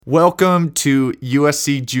Welcome to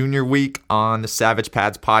USC Junior Week on the Savage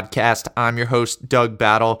Pads podcast. I'm your host, Doug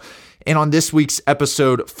Battle. And on this week's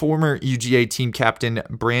episode, former UGA team captain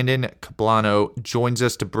Brandon Kublanow joins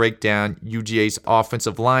us to break down UGA's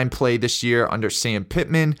offensive line play this year under Sam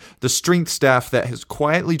Pittman, the strength staff that has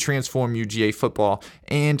quietly transformed UGA football,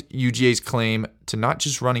 and UGA's claim to not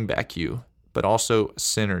just running back you, but also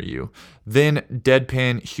center you. Then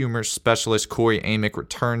deadpan humor specialist Cory Amick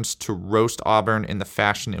returns to roast Auburn in the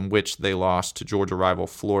fashion in which they lost to Georgia rival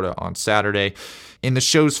Florida on Saturday. In the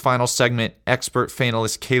show's final segment, expert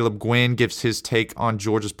fanalist Caleb Guinn gives his take on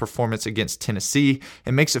Georgia's performance against Tennessee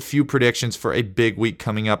and makes a few predictions for a big week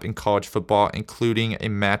coming up in college football, including a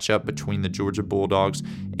matchup between the Georgia Bulldogs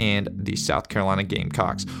and the South Carolina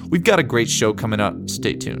Gamecocks. We've got a great show coming up.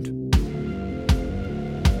 Stay tuned.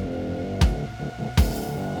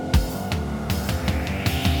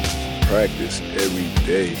 Practice every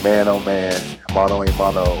day, man on man, mano a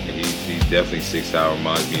mano. He's definitely 6'5",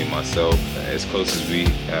 reminds me of myself. As close as we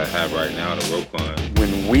have right now to rope on.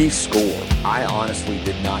 When we scored, I honestly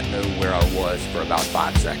did not know where I was for about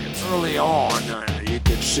 5 seconds. Early on, you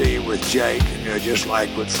could see with Jake, just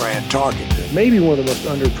like with Fran Tarkenton. Maybe one of the most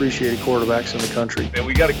underappreciated quarterbacks in the country. And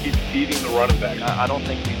we got to keep feeding the running back. I don't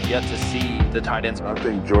think we've yet to see the tight ends. I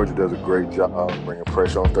think Georgia does a great job bringing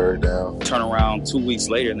pressure on third down. Turn around 2 weeks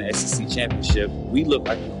later in the SEC championship, we look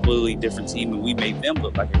like a completely different team, and we made them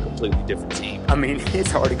look like a completely different team. I mean,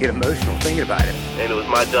 it's hard to get emotional thinking about it. And it was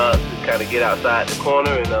my job to kind of get outside the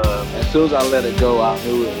corner. And as soon as I let it go, I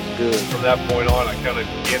knew it was good. From that point on, I kind of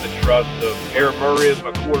began to trust Aaron Murray as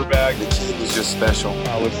my quarterback. The kid was just special.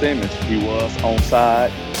 With Simmons, he was on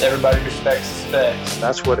side. Everybody respects the specs.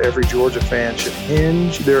 That's what every Georgia fan should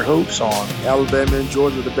hinge their hopes on. Alabama and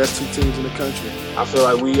Georgia are the best two teams in the country. I feel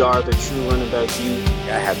like we are the true running back youth.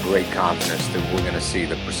 I have great confidence that we're going to see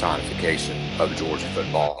the personification of Georgia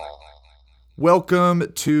football.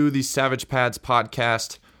 Welcome to the Savage Pads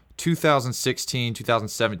podcast.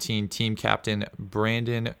 2016-2017 team captain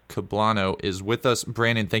Brandon Kublanow is with us.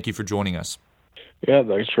 Brandon, thank you for joining us. Yeah,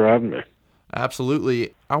 thanks for having me.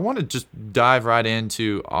 Absolutely. I want to just dive right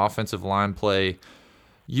into offensive line play.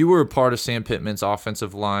 You were a part of Sam Pittman's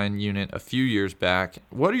offensive line unit a few years back.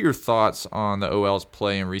 What are your thoughts on the OL's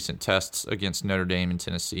play in recent tests against Notre Dame and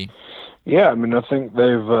Tennessee? Yeah, I mean, I think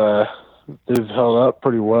they've held up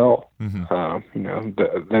pretty well.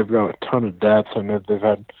 Mm-hmm. They've got a ton of depth. I know they've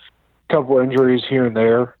had a couple injuries here and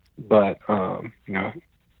there, but I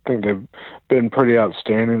think they've been pretty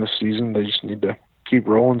outstanding this season. They just need to keep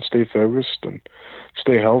rolling, stay focused, and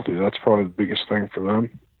stay healthy. That's probably the biggest thing for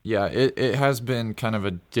them. Yeah, it has been kind of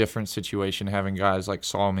a different situation having guys like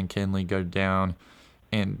Solomon Kinley go down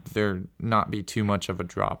and there not be too much of a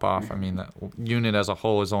drop-off. I mean, that unit as a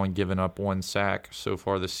whole has only given up 1 sack so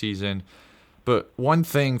far this season. But one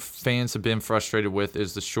thing fans have been frustrated with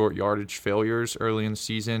is the short yardage failures early in the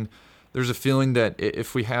season. There's a feeling that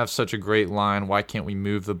if we have such a great line, why can't we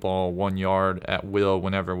move the ball 1 yard at will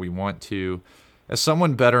whenever we want to? As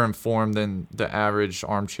someone better informed than the average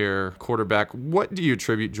armchair quarterback, what do you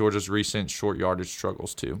attribute Georgia's recent short yardage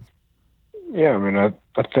struggles to? Yeah, I mean, I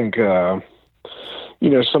think,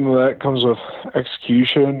 some of that comes with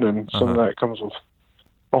execution and some of that comes with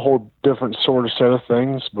a whole different sort of set of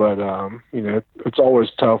things. But, it's always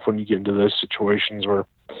tough when you get into those situations where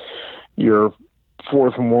you're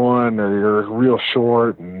 4th and 1 or you're real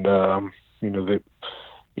short and,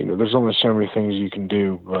 there's only so many things you can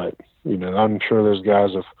do, but, I'm sure there's guys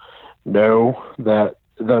that know that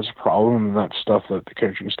that's a problem and that's stuff that the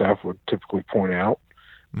coaching staff would typically point out.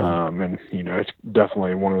 It's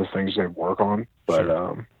definitely one of the things they work on, but,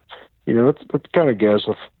 let's kind of guess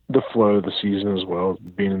with the flow of the season as well.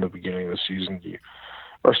 Being in the beginning of the season, you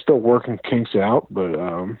are still working kinks out, but,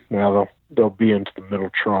 now they'll be into the middle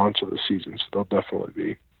tranche of the season. So they'll definitely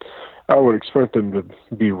be, I would expect them to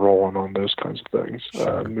be rolling on those kinds of things,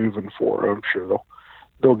 moving forward. I'm sure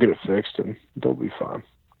they'll get it fixed and they'll be fine.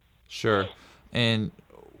 Sure. And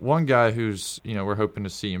one guy who's, we're hoping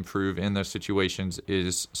to see improve in those situations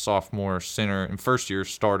is sophomore center and first-year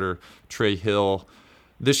starter Trey Hill.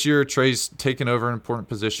 This year, Trey's taken over an important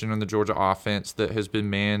position in the Georgia offense that has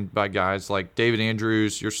been manned by guys like David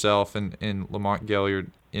Andrews, yourself, and Lamont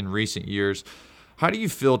Gaillard in recent years. How do you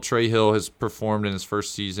feel Trey Hill has performed in his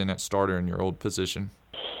first season at starter in your old position?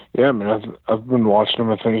 Yeah, I mean, I've been watching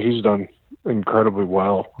him. I think he's done incredibly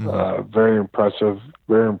well. Mm-hmm. Very impressive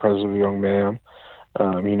young man.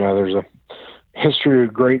 There's a history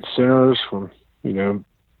of great centers from,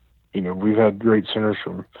 we've had great centers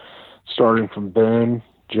from starting from Ben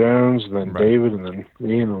Jones, and then David, and then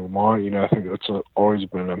me and Lamont. I think that's always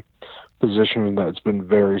been a position that's been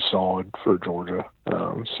very solid for Georgia.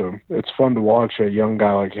 So it's fun to watch a young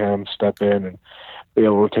guy like him step in and be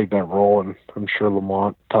able to take that role. And I'm sure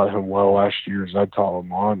Lamont taught him well last year as I taught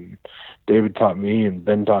Lamont, and David taught me, and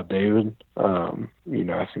Ben taught David.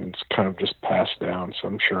 I think it's kind of just passed down. So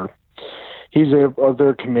I'm sure he's out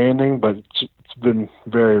there commanding, but it's been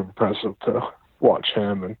very impressive to watch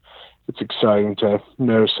him, and it's exciting to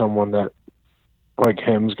know someone that like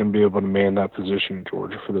him is going to be able to man that position in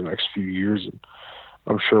Georgia for the next few years. And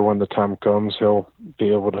I'm sure when the time comes, he'll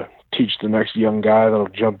be able to teach the next young guy that'll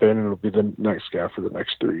jump in, and it'll be the next guy for the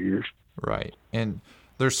next 3 years. Right. And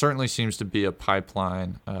there certainly seems to be a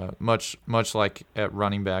pipeline, much like at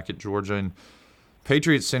running back at Georgia. And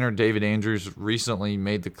Patriots center David Andrews recently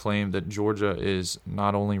made the claim that Georgia is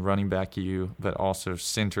not only running back U, but also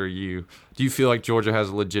center U. Do you feel like Georgia has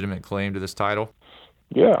a legitimate claim to this title?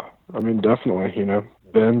 Yeah, I mean, definitely.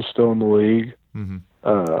 Ben's still in the league.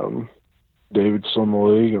 Mm-hmm. David's still in the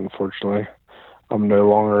league. Unfortunately, I'm no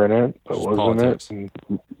longer in it, but was politics. in it.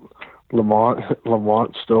 And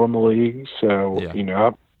Lamont's still in the league. So,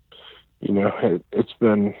 yeah. It's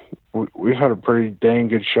been – we've had a pretty dang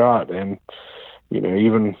good shot. And,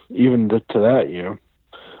 even to that,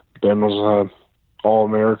 Ben was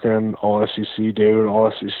All-American, All-SEC, David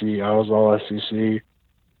All-SEC, I was All-SEC.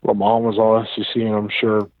 Lamont was All-SEC, and I'm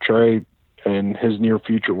sure Trey in his near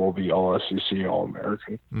future will be All-SEC,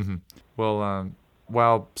 All-American. Mm-hmm. Well,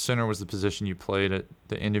 while center was the position you played at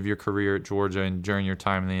the end of your career at Georgia and during your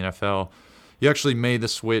time in the NFL, you actually made the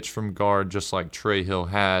switch from guard just like Trey Hill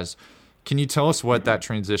has. Can you tell us what that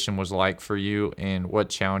transition was like for you and what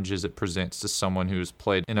challenges it presents to someone who's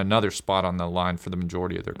played in another spot on the line for the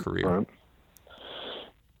majority of their career? Right.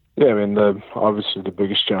 Yeah, I mean, obviously the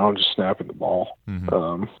biggest challenge is snapping the ball.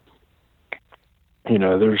 Mm-hmm.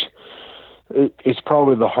 It's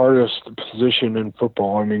probably the hardest position in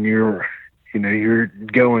football. I mean, you're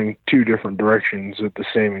going two different directions at the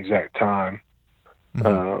same exact time,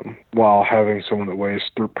 mm-hmm. While having someone that weighs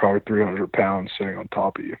probably 300 pounds sitting on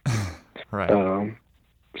top of you. Right.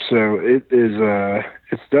 So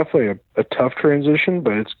it's definitely a tough transition,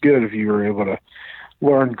 but it's good if you were able to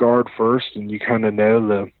learn guard first and you kind of know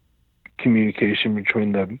the communication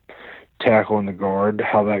between the tackle and the guard,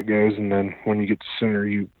 how that goes, and then when you get to center,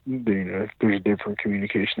 there's a different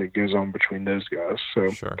communication that goes on between those guys.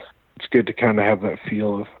 So sure. It's good to kind of have that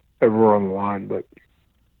feel of everywhere on the line, but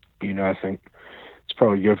I think it's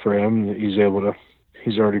probably good for him that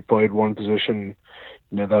he's already played one position.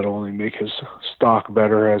 That'll only make his stock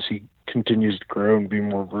better as he continues to grow and be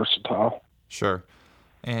more versatile. Sure.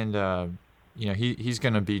 And he's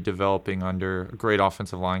going to be developing under a great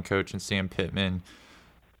offensive line coach and Sam Pittman.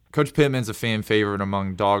 Coach Pittman's a fan favorite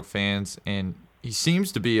among Dog fans, and he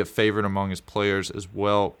seems to be a favorite among his players as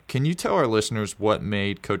well. Can you tell our listeners what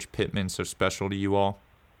made Coach Pittman so special to you all?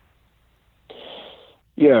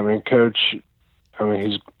 Yeah, I mean, Coach,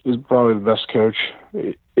 he's probably the best coach.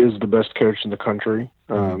 He is the best coach in the country.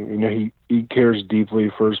 He cares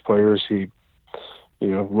deeply for his players. He,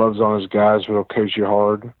 loves on his guys, but he'll coach you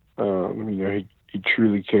hard. He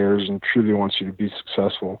truly cares and truly wants you to be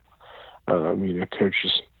successful. Coach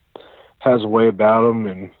just has a way about him,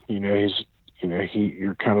 and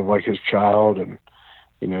you're kind of like his child, and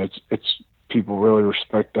it's people really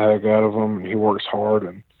respect the heck out of him, and he works hard,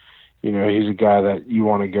 and he's a guy that you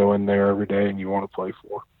want to go in there every day and you want to play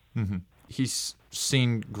for. Mm-hmm. He's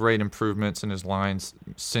seen great improvements in his lines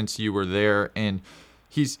since you were there, and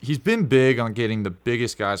he's been big on getting the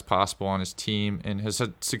biggest guys possible on his team and has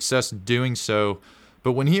had success doing so.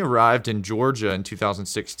 But when he arrived in Georgia in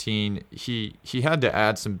 2016, he had to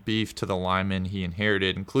add some beef to the linemen he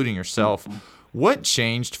inherited, including yourself. Mm-hmm. What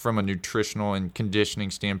changed from a nutritional and conditioning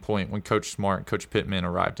standpoint when Coach Smart and Coach Pittman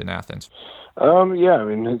arrived in Athens?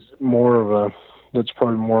 It's that's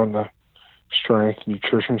probably more on the strength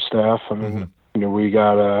nutrition staff. We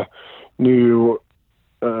got a new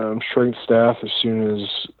strength staff as soon as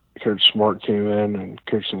Coach Smart came in and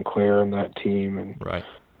Coach Sinclair and that team. And right.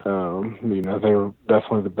 They were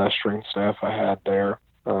definitely the best strength staff I had there.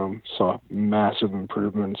 Saw massive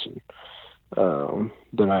improvements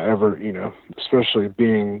than I ever, especially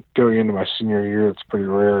going into my senior year. It's pretty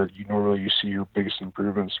rare. Normally you see your biggest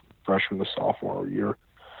improvements freshman to sophomore year.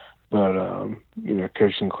 But,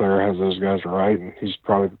 Coach Sinclair has those guys right, and he's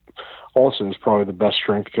probably the best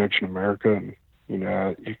strength coach in America. And, you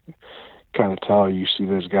kind of tell, you see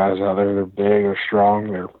those guys out there, they're big, they're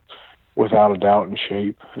strong, they're without a doubt in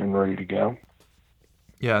shape and ready to go.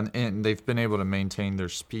 Yeah, and they've been able to maintain their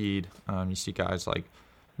speed. You see guys like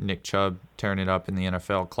Nick Chubb tearing it up in the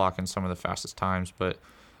NFL, clocking some of the fastest times, but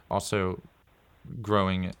also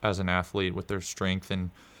growing as an athlete with their strength.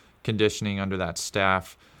 And conditioning under that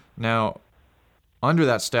staff. Now, under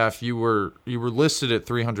that staff, you were listed at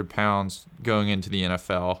 300 pounds going into the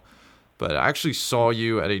NFL, but I actually saw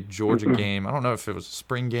you at a Georgia game. I don't know if it was a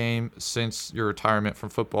spring game since your retirement from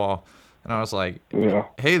football, and I was like,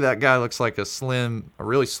 hey, that guy looks like a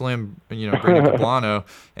really slim, Brandon Kublanow.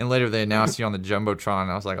 And later they announced you on the Jumbotron,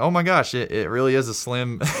 and I was like, oh my gosh, it really is a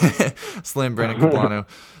slim Brandon Kublanow.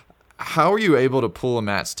 How are you able to pull a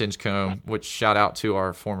Matt Stinchcomb, which shout out to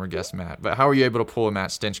our former guest Matt, but how are you able to pull a Matt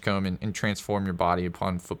Stinchcomb and transform your body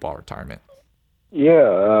upon football retirement?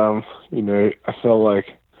 Yeah, I felt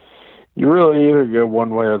like you really either go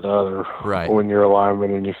one way or the other when you're a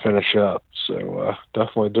lineman and you finish up. So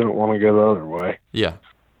definitely didn't want to go the other way. Yeah.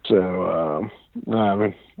 So,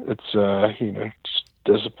 it's, just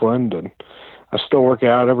disciplined, and I still work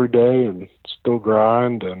out every day and still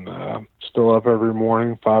grind, and still up every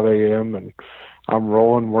morning, 5 a.m., and I'm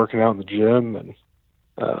rolling, working out in the gym. And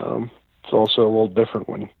it's also a little different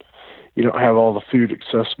when you don't have all the food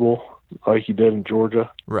accessible like you did in Georgia.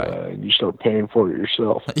 Right. And you start paying for it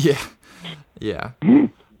yourself. Yeah,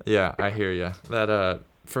 I hear you. That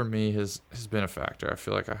for me has been a factor. I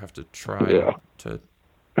feel like I have to try to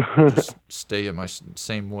just stay at my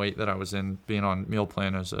same weight that I was in being on meal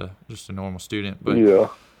plan as just a normal student. But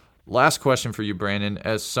last question for you, Brandon.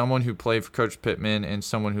 As someone who played for Coach Pittman and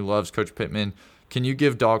someone who loves Coach Pittman, can you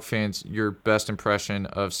give Dog fans your best impression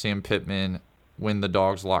of Sam Pittman when the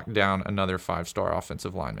Dogs locked down another 5-star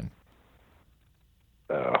offensive lineman?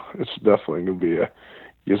 It's definitely going to be a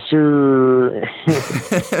yes, sir.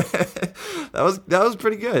 That was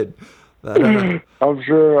pretty good. I'm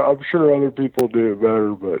sure other people do it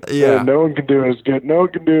better, but no one can do it as good. No one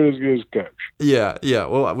can do it as good as Coach. Yeah.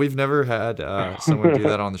 Well, we've never had someone do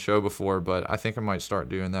that on the show before, but I think I might start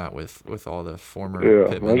doing that with all the former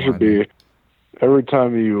Pittman that should be every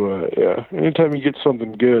time anytime you get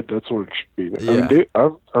something good, that's what it should be. Yeah. I mean, dude,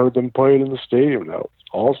 I've heard them play it in the stadium now. It's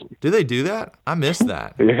awesome. Do they do that? I missed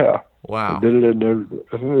that. Yeah. Wow. I think they did it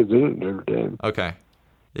at Notre Dame. Okay.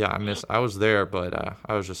 Yeah, I was there, but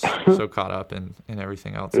I was just so caught up in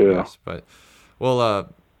everything else. I guess. But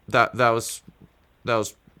that was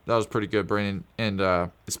pretty good, Brandon. And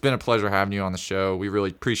it's been a pleasure having you on the show. We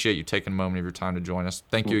really appreciate you taking a moment of your time to join us.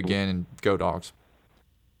 Thank you again, and go Dogs.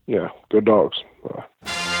 Yeah, go Dogs. Bye.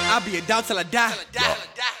 I'll be a dog till I die.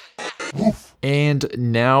 And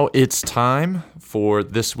now it's time for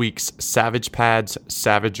this week's Savage Pads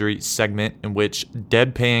Savagery segment, in which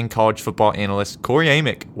deadpan college football analyst Cory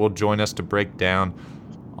Amick will join us to break down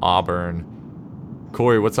Auburn.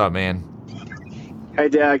 Cory, what's up, man? Hey,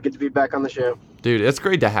 Dad. Good to be back on the show. Dude, it's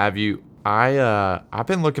great to have you. I've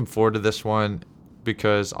been looking forward to this one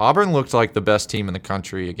because Auburn looked like the best team in the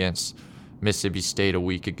country against Mississippi State a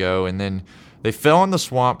week ago, and then they fell in the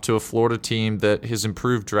swamp to a Florida team that has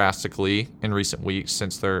improved drastically in recent weeks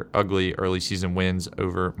since their ugly early season wins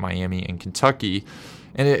over Miami and Kentucky.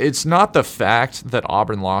 And it's not the fact that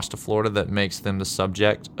Auburn lost to Florida that makes them the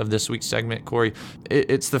subject of this week's segment, Cory.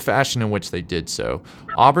 It's the fashion in which they did so.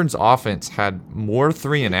 Auburn's offense had more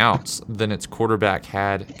 3-and-outs than its quarterback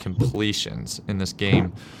had completions in this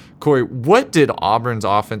game. Cory, what did Auburn's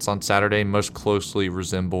offense on Saturday most closely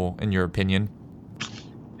resemble, in your opinion?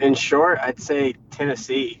 In short, I'd say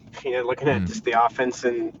Tennessee. Looking at just the offense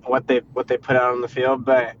and what they put out on the field,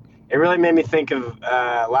 but it really made me think of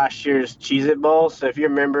last year's Cheez-It Bowl. So if you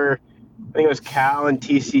remember, I think it was Cal and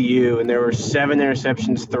TCU, and there were 7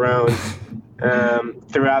 interceptions thrown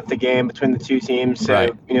throughout the game between the two teams.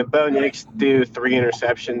 So Bo Nix threw 3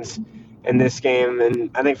 interceptions in this game, and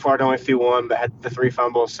I think Florida only threw 1, but had the 3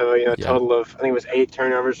 fumbles. So a total of, I think it was 8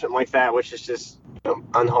 turnovers, something like that, which is just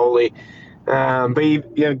unholy. But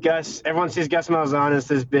Gus, everyone sees Gus Malzahn as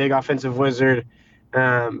this big offensive wizard.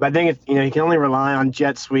 But I think he can only rely on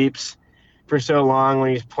jet sweeps for so long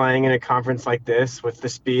when he's playing in a conference like this with the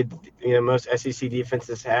speed most SEC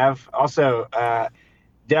defenses have. Also,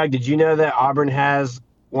 Doug, did you know that Auburn has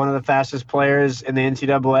one of the fastest players in the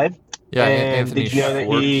NCAA? Yeah, and Anthony did you know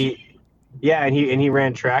Schwartz. that he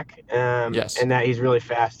ran track? Yes, and that he's really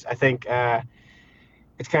fast. I think.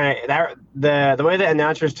 It's kind of that the way that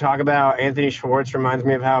announcers talk about Anthony Schwartz reminds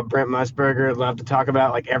me of how Brent Musburger loved to talk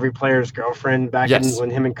about like every player's girlfriend back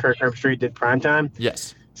when him and Kirk Herbstreit did primetime.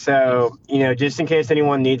 Yes. So, just in case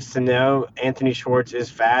anyone needs to know, Anthony Schwartz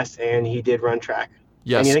is fast and he did run track.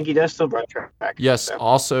 Yes. And you think he does still run track. Yes. So.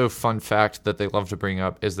 Also, fun fact that they love to bring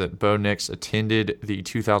up is that Bo Nix attended the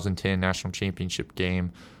 2010 National Championship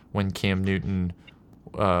game when Cam Newton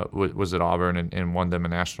was at Auburn and won them a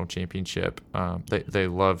national championship. They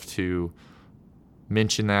love to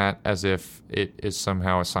mention that as if it is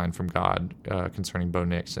somehow a sign from God concerning Bo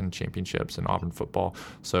Nix and championships and Auburn football.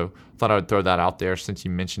 So thought I would throw that out there since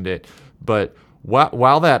you mentioned it. But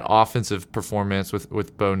while that offensive performance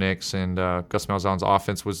with Bo Nix and Gus Malzahn's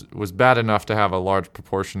offense was bad enough to have a large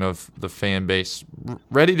proportion of the fan base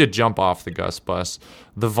ready to jump off the Gus bus,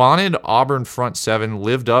 the vaunted Auburn front seven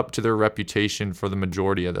lived up to their reputation for the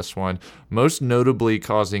majority of this one, most notably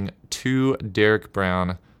causing 2 Derek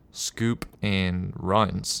Brown scoop and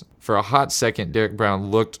runs. For a hot second, Derek Brown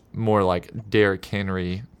looked more like Derrick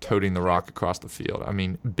Henry toting the rock across the field. I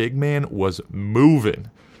mean, big man was moving.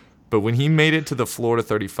 But when he made it to the Florida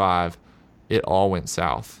 35, it all went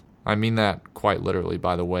south. I mean that quite literally,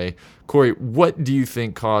 by the way. Cory, what do you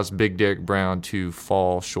think caused Big Derek Brown to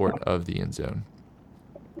fall short of the end zone?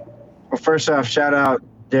 Well, first off, shout out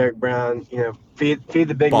Derek Brown. Feed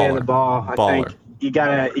the big man the ball. I think you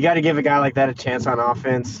gotta give a guy like that a chance on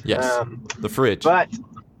offense. Yes, the fridge. But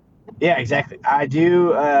yeah, exactly. I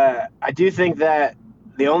do think that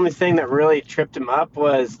the only thing that really tripped him up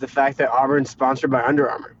was the fact that Auburn's sponsored by Under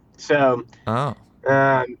Armour. So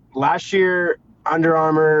last year, Under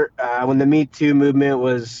Armour, when the Me Too movement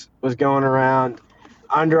was going around,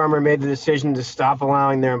 Under Armour made the decision to stop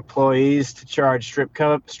allowing their employees to charge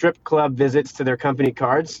strip club visits to their company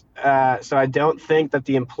cards. So I don't think that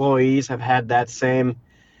the employees have had that same,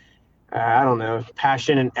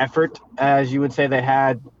 passion and effort as you would say they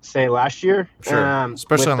had, say, last year. Sure,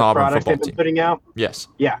 especially on the Auburn football team. Putting out. Yes.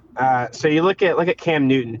 Yeah. So you look at Cam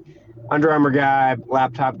Newton, Under Armour guy,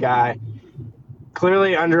 laptop guy.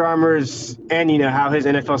 Clearly Under Armour's, and how his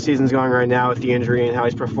NFL season's going right now with the injury and how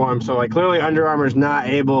he's performed. So clearly Under Armour's not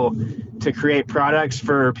able to create products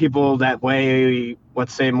for people that weigh,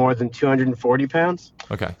 let's say, more than 240 pounds.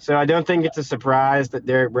 Okay. So I don't think it's a surprise that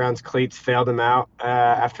Derek Brown's cleats failed him out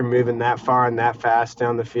after moving that far and that fast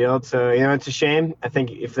down the field. So, it's a shame. I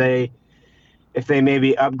think if they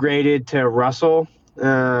maybe upgraded to Russell,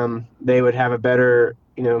 they would have a better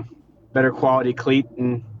quality cleat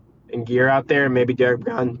and gear out there. Maybe Derek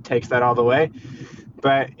Brown takes that all the way.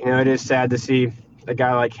 But, it is sad to see a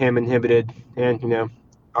guy like him inhibited and,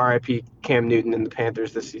 RIP Cam Newton and the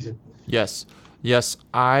Panthers this season. Yes,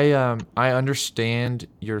 I understand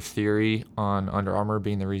your theory on Under Armour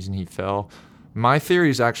being the reason he fell. My theory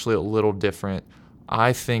is actually a little different.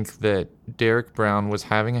 I think that Derek Brown was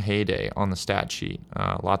having a heyday on the stat sheet.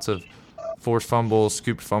 Lots of forced fumbles,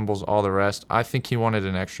 scooped fumbles, all the rest. I think he wanted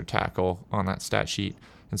an extra tackle on that stat sheet,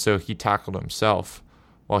 and so he tackled himself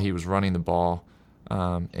while he was running the ball.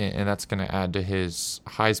 And that's going to add to his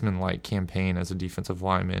Heisman-like campaign as a defensive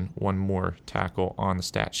lineman, one more tackle on the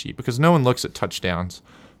stat sheet. Because no one looks at touchdowns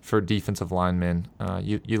for defensive linemen.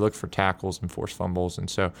 You look for tackles and forced fumbles. And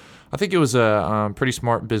so I think it was a pretty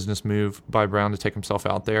smart business move by Brown to take himself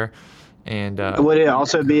out there. And would it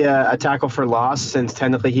also be a tackle for loss since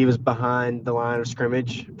technically he was behind the line of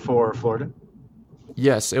scrimmage for Florida?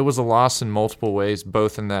 Yes, it was a loss in multiple ways,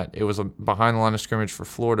 both in that it was behind the line of scrimmage for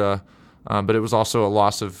Florida, but it was also a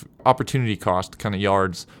loss of opportunity cost, kind of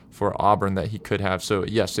yards for Auburn that he could have. So,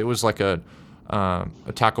 yes, it was like a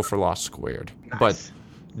tackle for loss squared. Nice. But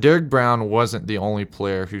Derek Brown wasn't the only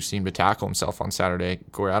player who seemed to tackle himself on Saturday.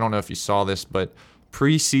 Cory, I don't know if you saw this, but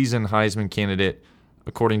preseason Heisman candidate,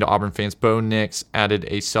 according to Auburn fans, Bo Nix added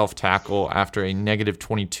a self-tackle after a negative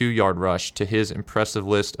 22-yard rush to his impressive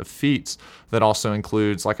list of feats that also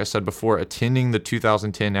includes, like I said before, attending the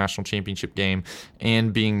 2010 National Championship game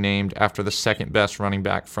and being named after the second-best running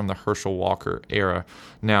back from the Herschel Walker era.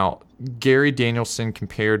 Now, Gary Danielson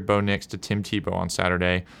compared Bo Nix to Tim Tebow on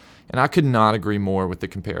Saturday, and I could not agree more with the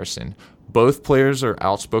comparison. Both players are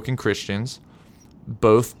outspoken Christians.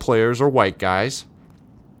 Both players are white guys.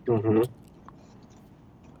 Mm-hmm.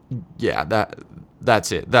 Yeah,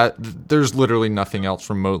 that's it. There's literally nothing else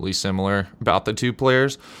remotely similar about the two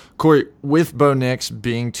players. Cory, with Bo Nix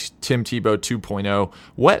being Tim Tebow 2.0,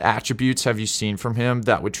 what attributes have you seen from him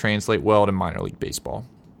that would translate well to minor league baseball?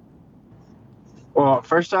 Well,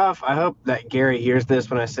 first off, I hope that Gary hears this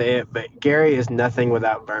when I say it, but Gary is nothing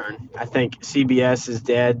without Vern. I think CBS is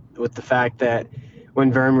dead with the fact that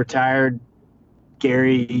when Vern retired,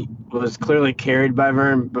 Gary was clearly carried by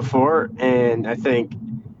Vern before, and I think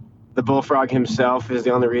the Bullfrog himself is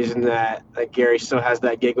the only reason that Gary still has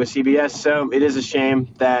that gig with CBS. So it is a shame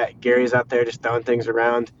that Gary's out there just throwing things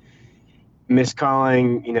around,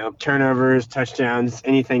 miscalling, turnovers, touchdowns,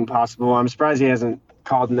 anything possible. I'm surprised he hasn't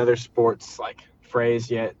called another sports phrase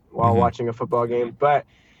yet while watching a football game, but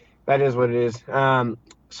that is what it is.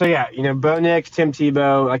 So yeah, Bo Nix, Tim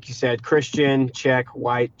Tebow, like you said, Christian, check,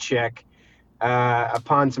 white, check.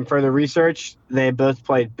 upon some further research, they both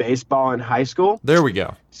played baseball in high school. There we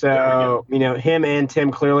go. So, him and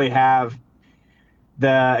Tim clearly have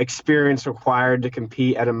the experience required to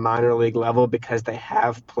compete at a minor league level because they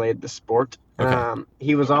have played the sport. Okay.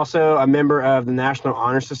 He was also a member of the National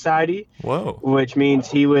Honor Society. Whoa. Which means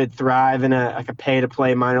he would thrive in a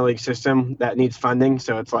pay-to-play minor league system that needs funding.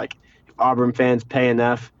 So it's like if Auburn fans pay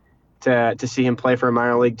enough to see him play for a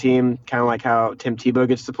minor league team, kind of like how Tim Tebow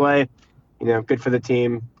gets to play, good for the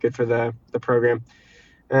team, good for the program.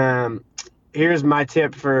 Here's my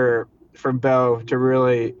tip for Bo to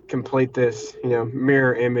really complete this,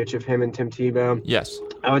 mirror image of him and Tim Tebow. Yes.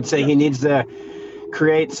 I would say he needs to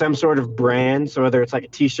create some sort of brand, so whether it's like a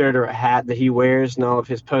T-shirt or a hat that he wears in all of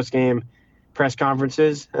his post-game press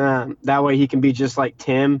conferences. That way he can be just like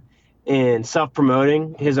Tim in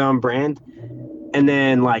self-promoting his own brand, and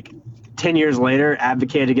then 10 years later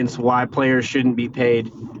advocate against why players shouldn't be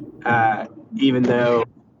paid, even though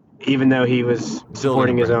he was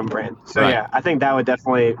supporting his own brand. So, right. Yeah, I think that would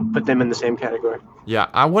definitely put them in the same category. Yeah,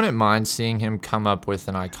 I wouldn't mind seeing him come up with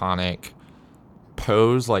an iconic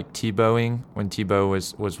pose like Tebowing when Tebow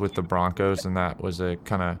was with the Broncos, and that was it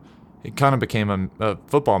kind of became a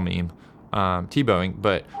football meme, Tebowing.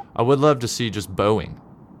 But I would love to see just bowing,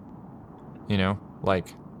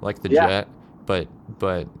 like the Jet, but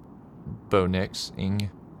Bo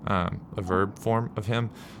Nix-ing. A verb form of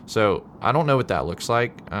him. So I don't know what that looks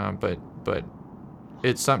like, but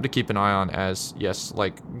it's something to keep an eye on, as, yes,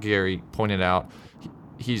 like Gary pointed out,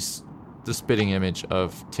 he's the spitting image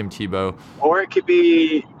of Tim Tebow. Or it could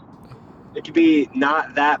be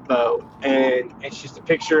not that Bo, and it's just a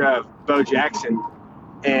picture of Bo Jackson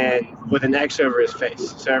and with an X over his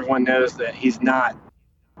face, so everyone knows that he's not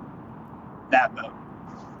that Bo.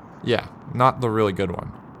 Yeah, not the really good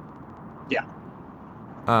one.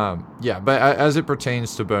 Yeah. But as it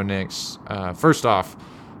pertains to Bo Nix, first off,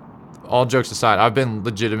 all jokes aside, I've been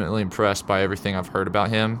legitimately impressed by everything I've heard about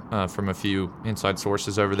him from a few inside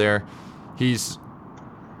sources over there. He's,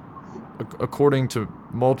 according to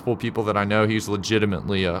multiple people that I know, he's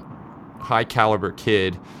legitimately a high-caliber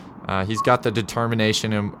kid. He's got the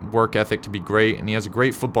determination and work ethic to be great, and he has a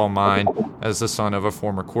great football mind as the son of a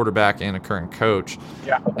former quarterback and a current coach.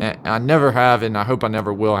 Yeah. And I never have, and I hope I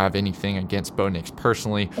never will have anything against Bo Nix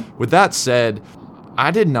personally. With that said,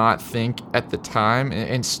 I did not think at the time,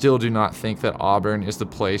 and still do not think, that Auburn is the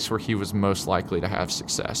place where he was most likely to have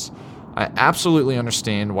success. I absolutely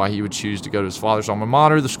understand why he would choose to go to his father's alma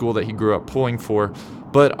mater, the school that he grew up pulling for,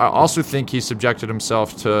 but I also think he subjected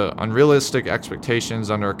himself to unrealistic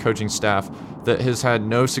expectations under a coaching staff that has had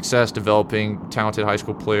no success developing talented high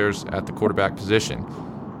school players at the quarterback position.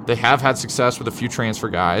 They have had success with a few transfer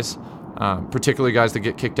guys, particularly guys that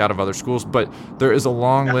get kicked out of other schools, but there is a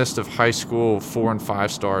long list of high school 4 and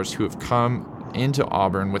 5 stars who have come into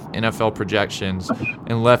Auburn with NFL projections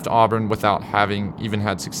and left Auburn without having even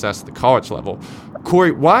had success at the college level.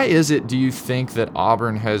 Cory, why is it, do you think, that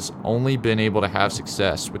Auburn has only been able to have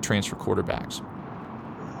success with transfer quarterbacks?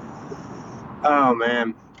 Oh,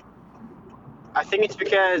 man. I think it's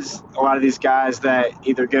because a lot of these guys that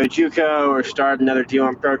either go JUCO or start another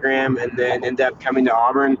D1 program and then end up coming to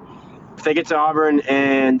Auburn, if they get to Auburn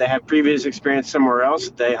and they have previous experience somewhere else,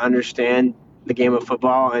 they understand the game of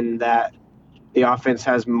football and that the offense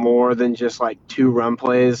has more than just 2 run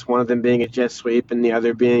plays, one of them being a jet sweep and the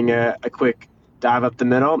other being a quick dive up the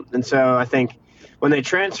middle. And so I think when they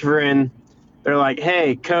transfer in, they're like,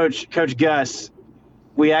 hey, Coach Gus,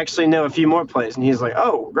 we actually know a few more plays. And he's like,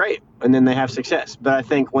 oh, great. And then they have success. But I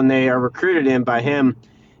think when they are recruited in by him,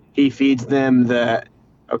 he feeds them the,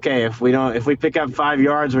 okay, if we pick up 5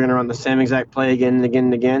 yards, we're going to run the same exact play again and again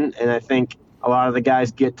and again. And I think a lot of the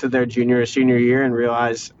guys get to their junior or senior year and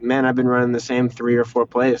realize, man, I've been running the same 3 or 4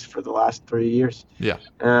 plays for the last 3 years. Yeah,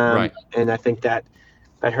 right. And I think that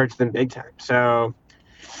hurts them big time. So,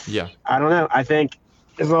 yeah, I don't know. I think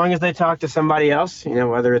as long as they talk to somebody else,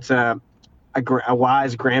 whether it's a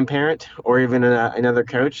wise grandparent or even another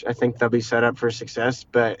coach, I think they'll be set up for success.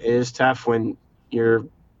 But it is tough when your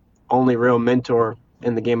only real mentor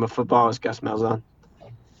in the game of football is Gus Malzahn.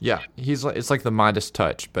 Yeah, it's like the Midas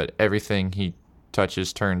touch, but everything he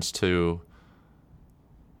touches turns to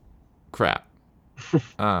crap.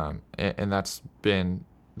 And that's been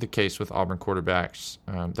the case with Auburn quarterbacks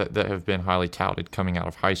that have been highly touted coming out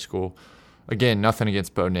of high school. Again, nothing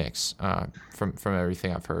against Bo Nix. From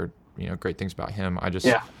everything I've heard, great things about him. I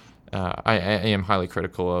am highly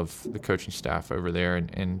critical of the coaching staff over there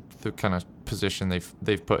and the kind of position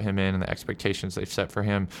they've put him in and the expectations they've set for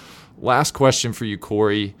him. Last question for you,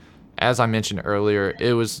 Cory. As I mentioned earlier,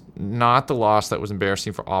 it was not the loss that was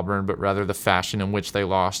embarrassing for Auburn, but rather the fashion in which they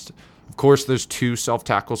lost. Of course, those 2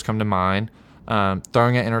 self-tackles come to mind.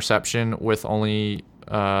 Throwing an interception with only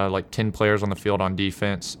 10 players on the field on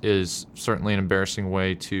defense is certainly an embarrassing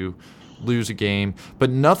way to lose a game,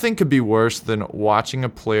 but nothing could be worse than watching a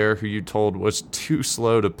player who you told was too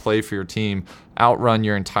slow to play for your team outrun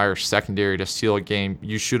your entire secondary to steal a game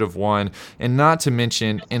you should have won, and not to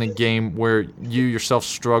mention in a game where you yourself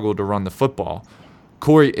struggled to run the football.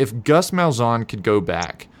 Cory, if Gus Malzahn could go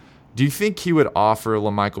back, do you think he would offer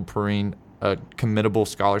LaMichael Perrine a committable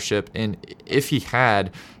scholarship? And if he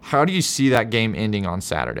had, how do you see that game ending on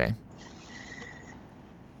Saturday?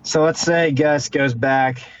 So let's say Gus goes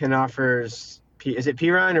back and offers is it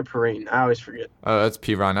Perrine or Perrine? I always forget. Oh, that's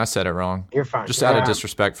Perrine. I said it wrong. You're fine. Just out of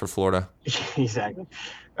disrespect for Florida. Exactly.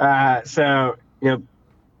 So,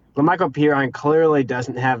 LaMichael Perrine clearly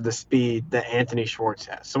doesn't have the speed that Anthony Schwartz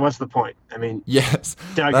has. So what's the point? I mean, yes.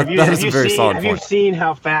 Doug, that is a very solid point. Have you seen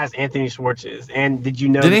how fast Anthony Schwartz is? And did you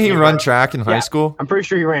know? Didn't he run track in high school? I'm pretty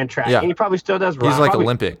sure he ran track. Yeah. And he probably still does run. He's like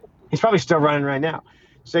Olympic. He's probably still running right now.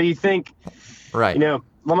 So you think, right?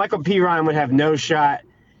 LaMichael Perrine would have no shot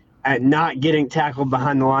at not getting tackled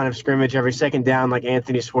behind the line of scrimmage every second down like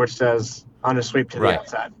Anthony Schwartz does on a sweep to the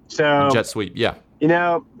outside. So jet sweep, yeah.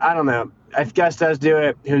 I don't know. If Gus does do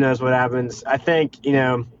it, who knows what happens. I think,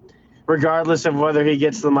 regardless of whether he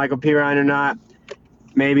gets LaMichael Perrine or not,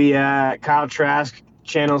 maybe Kyle Trask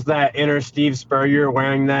channels that inner Steve Spurrier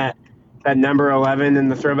wearing that number 11 in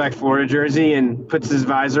the throwback Florida jersey and puts his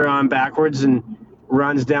visor on backwards and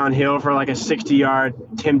runs downhill for like a 60-yard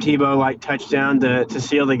Tim Tebow-like touchdown to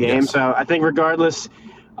seal the game. Yes. So I think regardless,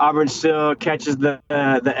 Auburn still catches the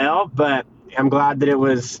L, but I'm glad that it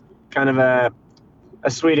was kind of a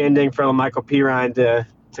sweet ending for LaMichael Perrine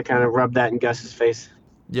to kind of rub that in Gus's face.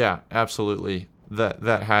 Yeah, absolutely.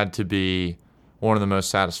 That had to be one of the most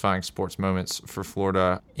satisfying sports moments for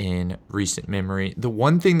Florida in recent memory. The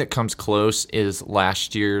one thing that comes close is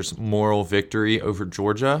last year's moral victory over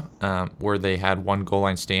Georgia, where they had one goal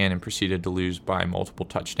line stand and proceeded to lose by multiple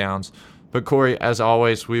touchdowns. But Cory, as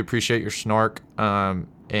always, we appreciate your snark, and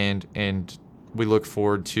we look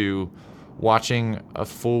forward to watching a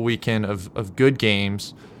full weekend of good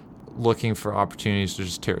games, looking for opportunities to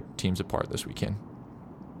just tear teams apart this weekend.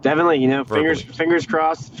 Definitely, fingers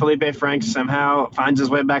crossed Felipe Franks somehow finds his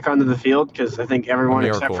way back onto the field, because I think everyone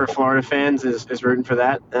except for Florida fans is rooting for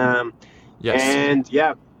that. Yes.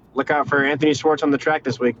 And, look out for Anthony Schwartz on the track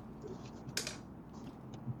this week.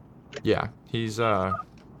 Yeah, he's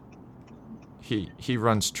he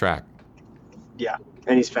runs track. Yeah,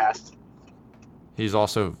 and he's fast. He's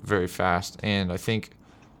also very fast, and I think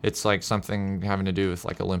it's like something having to do with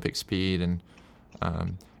like Olympic speed. And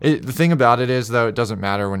the thing about it is, though, it doesn't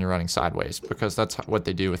matter when you're running sideways, because that's what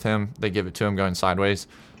they do with him. They give it to him going sideways,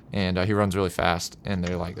 and he runs really fast. And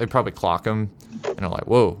they probably clock him, and they're like,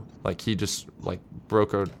 whoa, like he just like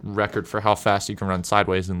broke a record for how fast you can run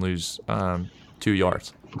sideways and lose 2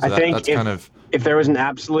 yards. So I think if there was an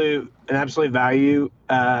absolute value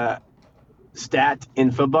stat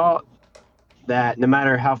in football, that no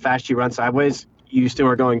matter how fast you run sideways, you still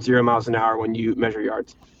are going 0 miles an hour when you measure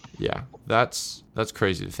yards. Yeah, that's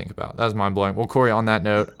crazy to think about. That's mind-blowing. Well, Cory, on that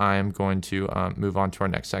note, I am going to move on to our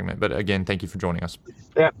next segment. But again, thank you for joining us.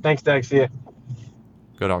 Yeah, thanks, Doug. See ya.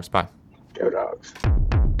 Go Dogs. Bye. Go Dogs.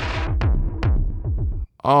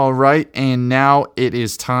 All right, and now it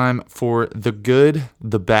is time for the good,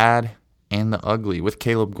 the bad, and the ugly with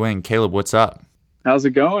Caleb Guinn. Caleb, what's up? How's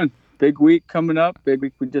it going? Big week coming up. Big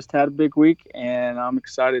week. We just had a big week, and I'm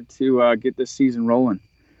excited to get this season rolling.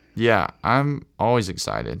 Yeah, I'm always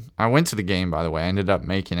excited. I went to the game, by the way. I ended up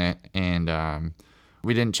making it, and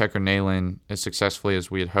we didn't check our nail in as successfully as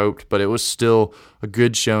we had hoped, but it was still a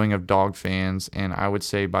good showing of Dog fans, and I would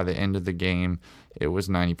say by the end of the game, it was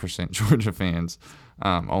 90% Georgia fans,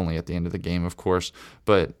 only at the end of the game, of course.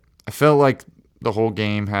 But I felt like the whole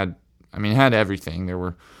game had everything. There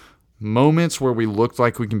were moments where we looked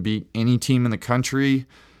like we can beat any team in the country,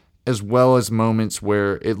 as well as moments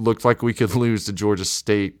where it looked like we could lose to Georgia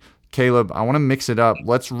State. Caleb, I want to mix it up.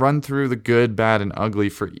 Let's run through the good, bad, and ugly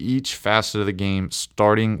for each facet of the game,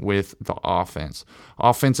 starting with the offense.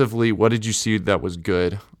 Offensively, what did you see that was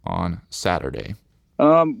good on Saturday?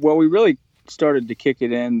 Well, we really started to kick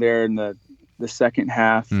it in there in the second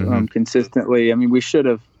half consistently. I mean, we should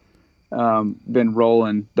have been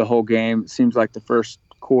rolling the whole game. It seems like the first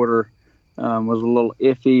quarter was a little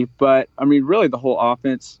iffy, but I mean, really the whole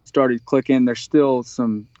offense started clicking. There's still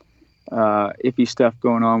some iffy stuff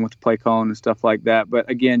going on with the play calling and stuff like that. But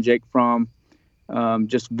again, Jake Fromm,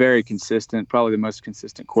 just very consistent, probably the most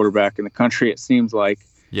consistent quarterback in the country, it seems like.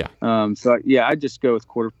 Yeah. I'd just go with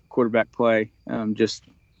quarterback play.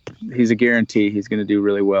 He's a guarantee he's going to do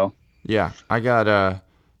really well. Yeah, I got a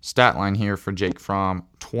stat line here for Jake Fromm.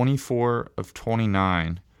 24 of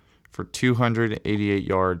 29 for 288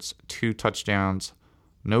 yards, 2 touchdowns,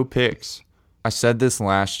 no picks. I said this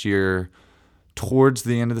last year towards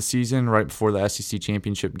the end of the season, right before the SEC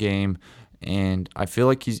championship game, and I feel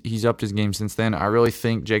like he's upped his game since then. I really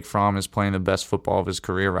think Jake Fromm is playing the best football of his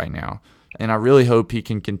career right now, and I really hope he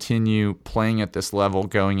can continue playing at this level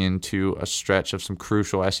going into a stretch of some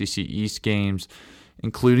crucial SEC East games,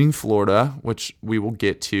 including Florida, which we will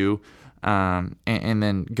get to, and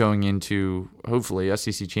then going into, hopefully,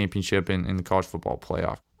 SEC championship and the college football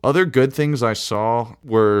playoff. Other good things I saw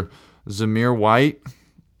were Zamir White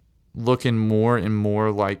looking more and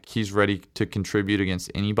more like he's ready to contribute against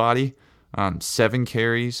anybody. 7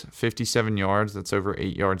 carries, 57 yards. That's over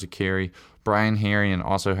 8 yards a carry. Brian Herrien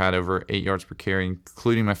also had over 8 yards per carry,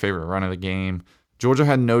 including my favorite run of the game. Georgia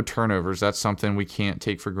had no turnovers. That's something we can't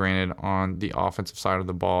take for granted on the offensive side of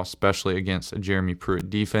the ball, especially against a Jeremy Pruitt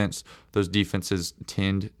defense. Those defenses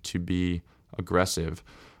tend to be aggressive.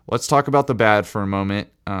 Let's talk about the bad for a moment,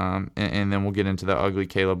 and then we'll get into the ugly,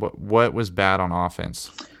 Caleb. What was bad on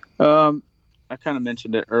offense? I kind of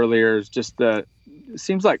mentioned it earlier. It's just it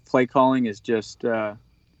seems like play calling is just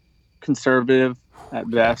conservative at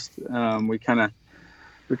best. We kind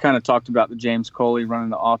of talked about the James Coley running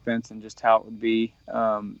the offense and just how it would be.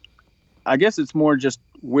 I guess it's more just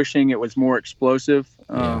wishing it was more explosive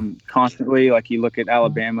constantly. Like you look at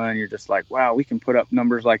Alabama and you're just like, wow, we can put up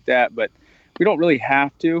numbers like that, but we don't really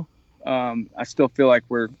have to. I still feel like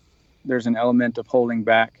there's an element of holding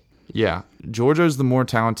back. Yeah, Georgia is the more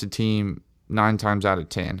talented team 9 times out of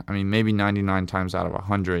 10. I mean, maybe 99 times out of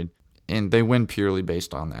 100, and they win purely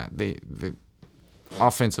based on that. They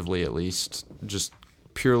offensively, at least, just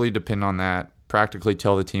purely depend on that. Practically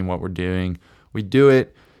tell the team what we're doing. We do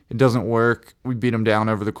it. It doesn't work. We beat them down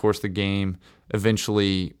over the course of the game.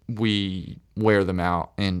 Eventually, we wear them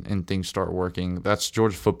out and things start working. That's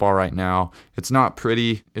Georgia football right now. It's not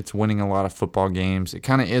pretty. It's winning a lot of football games. It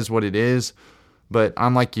kind of is what it is. But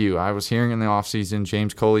I'm like you. I was hearing in the offseason,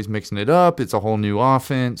 James Coley's mixing it up. It's a whole new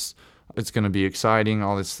offense. It's going to be exciting,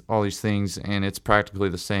 all these things, and it's practically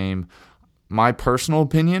the same. My personal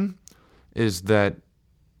opinion is that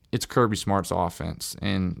it's Kirby Smart's offense,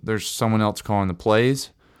 and there's someone else calling the plays.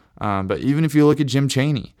 But even if you look at Jim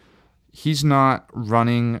Chaney, he's not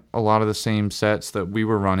running a lot of the same sets that we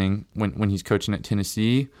were running when he's coaching at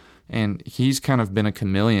Tennessee, and he's kind of been a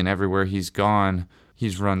chameleon everywhere he's gone.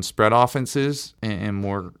 He's run spread offenses and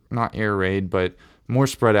more, not air raid, but more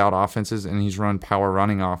spread out offenses, and he's run power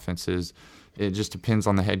running offenses. It just depends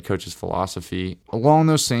on the head coach's philosophy. Along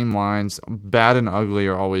those same lines, bad and ugly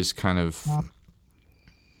are always kind of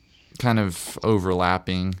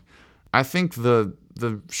overlapping. I think the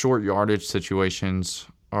short yardage situations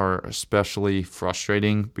are especially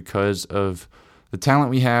frustrating because of the talent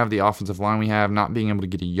we have, the offensive line we have, not being able to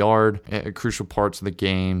get a yard at crucial parts of the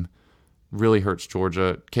game. Really hurts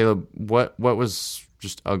Georgia. Caleb, what was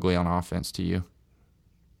just ugly on offense to you?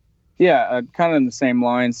 Yeah, kind of in the same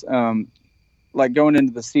lines. Like going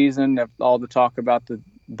into the season, all the talk about the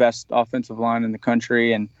best offensive line in the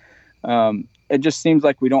country, and it just seems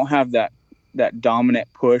like we don't have that dominant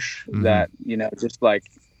push that, just like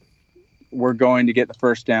we're going to get the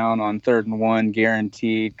first down on 3rd and 1,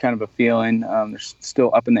 guaranteed, kind of a feeling. They're still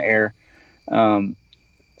up in the air.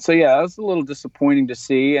 So, yeah, that was a little disappointing to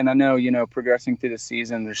see. And I know, progressing through the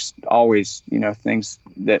season, there's always, things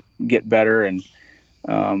that get better. And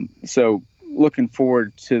so looking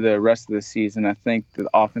forward to the rest of the season, I think the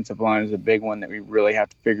offensive line is a big one that we really have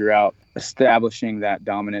to figure out, establishing that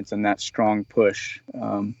dominance and that strong push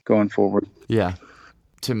going forward. Yeah.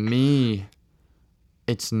 To me,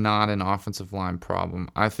 it's not an offensive line problem.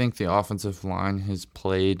 I think the offensive line has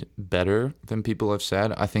played better than people have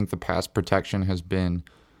said. I think the pass protection has been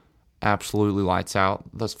absolutely lights out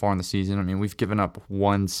thus far in the season. I mean, we've given up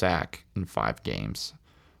 1 sack in 5 games.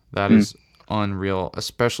 That is unreal,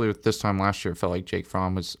 especially with this time last year. It felt like Jake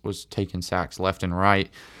Fromm was taking sacks left and right.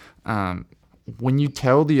 When you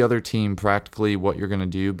tell the other team practically what you're going to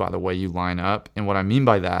do by the way you line up, and what I mean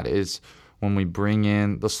by that is when we bring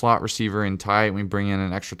in the slot receiver in tight, we bring in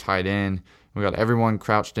an extra tight end, we got everyone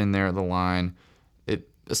crouched in there at the line, it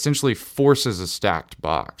essentially forces a stacked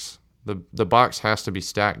box. The box has to be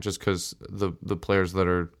stacked just because the players that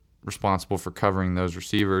are responsible for covering those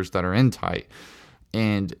receivers that are in tight.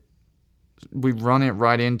 And we run it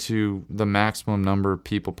right into the maximum number of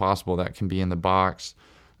people possible that can be in the box.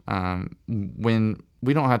 When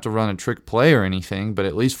we don't have to run a trick play or anything, but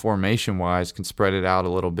at least formation-wise can spread it out a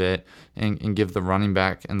little bit and give the running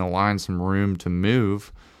back and the line some room to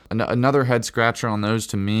move. Another head-scratcher on those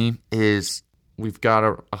to me is we've got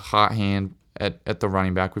a hot hand at the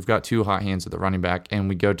running back. We've got 2 hot hands at the running back, and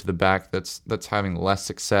we go to the back that's having less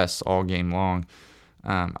success all game long.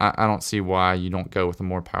 I don't see why you don't go with a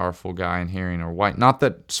more powerful guy in Herring or White. Not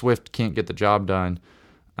that Swift can't get the job done,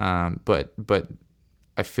 but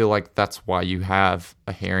I feel like that's why you have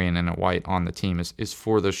a Herring and a White on the team is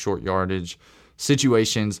for those short yardage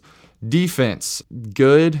situations. Defense,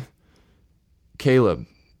 good. Caleb,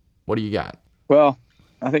 what do you got? Well,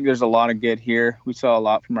 I think there's a lot of good here. We saw a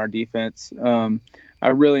lot from our defense. I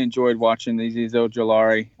really enjoyed watching Azeez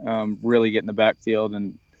Ojulari really get in the backfield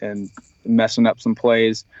and messing up some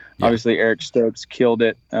plays. Yeah. Obviously, Eric Stokes killed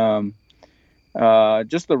it.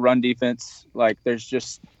 Just the run defense, like there's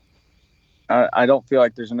just I don't feel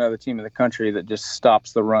like there's another team in the country that just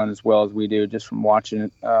stops the run as well as we do just from watching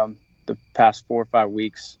it the past 4 or 5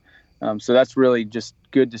 weeks. So that's really just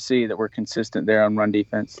good to see that we're consistent there on run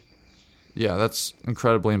defense. Yeah, that's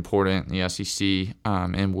incredibly important in the SEC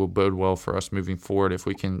and will bode well for us moving forward if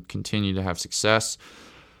we can continue to have success.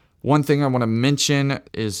 One thing I want to mention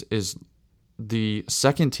is the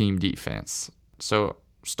second team defense. So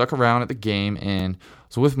stuck around at the game and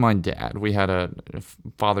was with my dad. We had a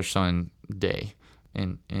father-son day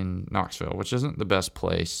in Knoxville, which isn't the best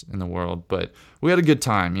place in the world, but we had a good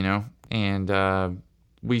time, and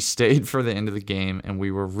we stayed for the end of the game, and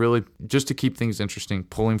we were really, just to keep things interesting,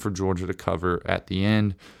 pulling for Georgia to cover at the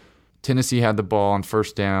end. Tennessee had the ball on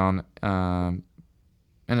first down in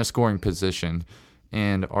a scoring position,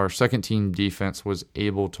 and our second-team defense was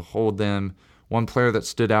able to hold them. One player that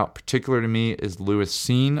stood out particular to me is Lewis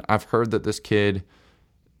Seen. I've heard that this kid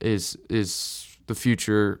is the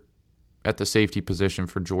future at the safety position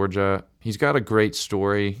for Georgia. He's got a great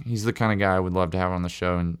story. He's the kind of guy I would love to have on the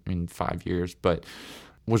show in 5 years, but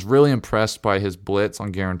was really impressed by his blitz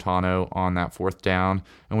on Garantano on that fourth down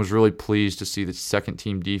and was really pleased to see the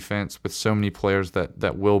second-team defense with so many players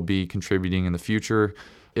that will be contributing in the future.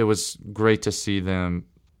 It was great to see them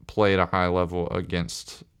play at a high level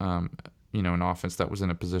against an offense that was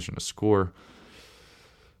in a position to score.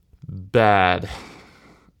 Bad.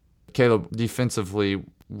 Caleb, defensively,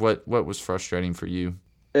 what was frustrating for you?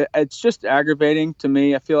 It's just aggravating to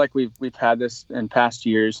me. I feel like we've had this in past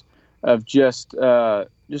years of just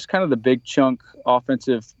kind of the big chunk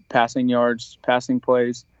offensive passing yards, passing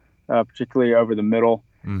plays, particularly over the middle.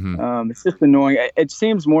 Mm-hmm. It's just annoying. It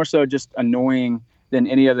seems more so just annoying than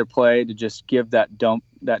any other play to just give that dump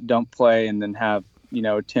play and then have,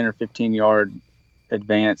 a 10 or 15 yard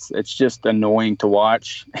advance. It's just annoying to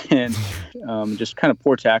watch and just kind of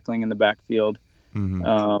poor tackling in the backfield.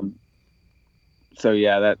 Mm-hmm. So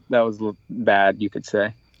yeah, that was bad, you could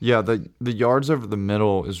say. Yeah, the yards over the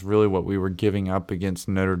middle is really what we were giving up against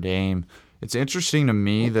Notre Dame. It's interesting to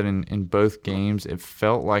me that in both games, it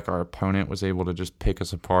felt like our opponent was able to just pick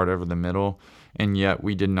us apart over the middle, and yet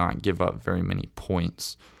we did not give up very many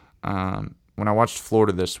points. When I watched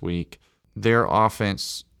Florida this week, their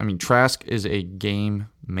offense, Trask is a game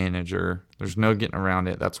manager. There's no getting around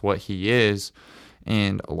it. That's what he is.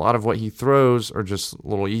 And a lot of what he throws are just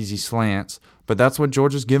little easy slants. But that's what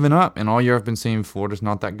Georgia's given up. And all year I've been saying Florida's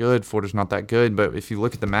not that good. But if you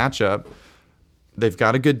look at the matchup, they've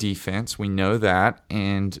got a good defense. We know that.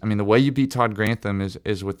 And, the way you beat Todd Grantham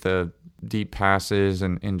is with the deep passes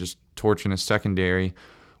and just torching his secondary.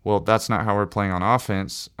 Well, that's not how we're playing on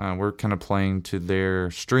offense. We're kind of playing to their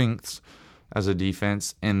strengths as a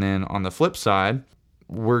defense. And then on the flip side,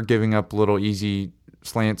 we're giving up little easy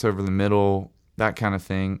slants over the middle, that kind of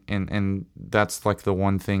thing. And that's like the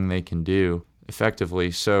one thing they can do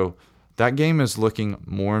effectively. So that game is looking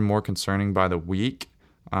more and more concerning by the week.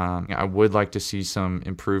 I would like to see some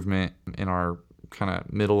improvement in our kind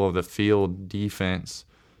of middle of the field defense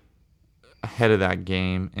ahead of that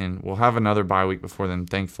game, and we'll have another bye week before then,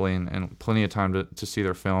 thankfully, and plenty of time to see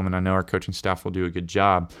their film, and I know our coaching staff will do a good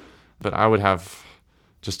job, but I would have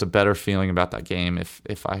just a better feeling about that game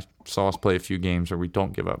if I saw us play a few games where we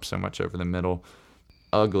don't give up so much over the middle.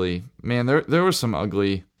 Ugly. Man, there was some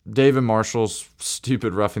ugly. David Marshall's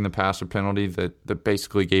stupid roughing the passer penalty that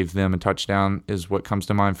basically gave them a touchdown is what comes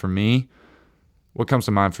to mind for me. What comes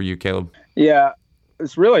to mind for you, Caleb? Yeah,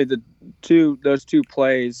 it's really those two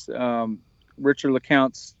plays. Richard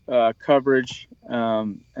LeCounte's coverage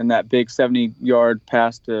and that big 70-yard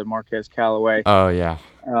pass to Marquez Callaway. Oh, yeah.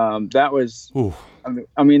 That was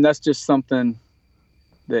that's just something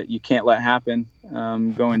that you can't let happen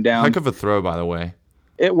going down. Heck of a throw, by the way.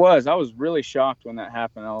 It was. I was really shocked when that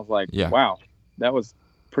happened. I was like, wow, that was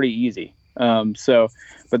pretty easy.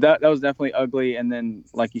 But that was definitely ugly. And then,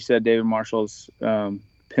 like you said, David Marshall's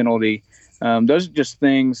penalty. Those are just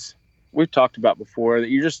things we've talked about before that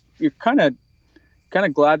you're kind of kind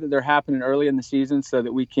of glad that they're happening early in the season so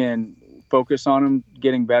that we can focus on them,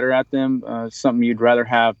 getting better at them. Something you'd rather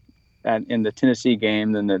have in the Tennessee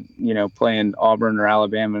game than playing Auburn or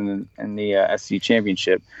Alabama in the SEC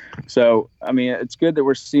championship. So, I mean, it's good that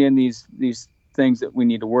we're seeing these things that we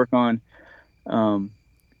need to work on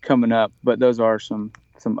coming up, but those are some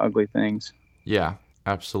ugly things. Yeah,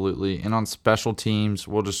 absolutely. And on special teams,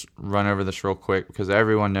 we'll just run over this real quick because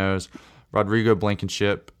everyone knows Rodrigo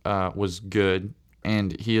Blankenship was good,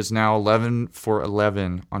 and he is now 11 for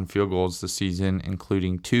 11 on field goals this season,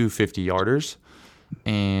 including 2 50-yarders,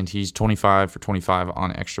 and he's 25 for 25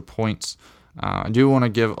 on extra points. I do want to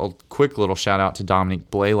give a quick little shout-out to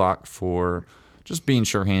Dominique Blaylock for just being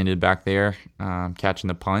sure-handed back there, catching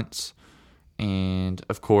the punts. And,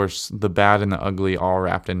 of course, the bad and the ugly all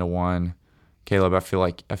wrapped into one. Caleb, I feel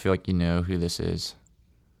like you know who this is.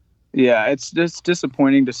 Yeah, it's just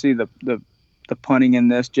disappointing to see the punting in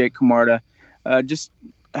this. Jake Camarda just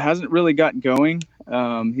hasn't really gotten going.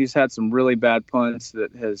 He's had some really bad punts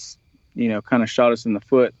that has, kind of shot us in the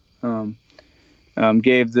foot.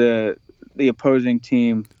 Gave the opposing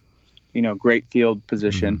team, great field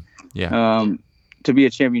position. Mm-hmm. Yeah. To be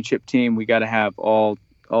a championship team, we got to have all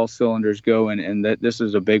cylinders going, and that this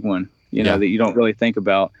is a big one. That you don't really think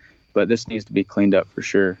about, but this needs to be cleaned up for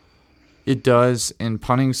sure. It does, and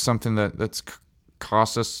punting's something that's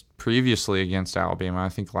cost us previously against Alabama. I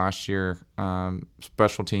think last year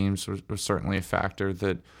special teams was certainly a factor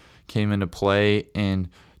that came into play, and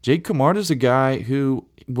Jake Camarda's a guy who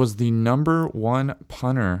was the number 1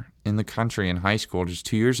 punter in the country in high school just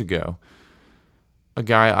 2 years ago. A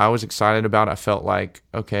guy I was excited about. I felt like,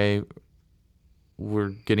 okay, we're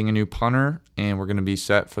getting a new punter, and we're going to be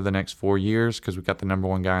set for the next 4 years because we got the number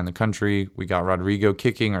 1 guy in the country. We got Rodrigo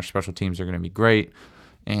kicking. Our special teams are going to be great.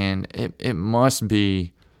 And it must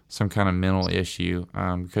be some kind of mental issue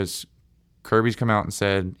because Kirby's come out and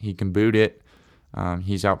said he can boot it.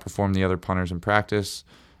 He's outperformed the other punters in practice,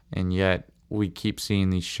 and yet we keep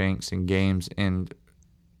seeing these shanks in games. And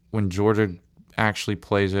when Georgia actually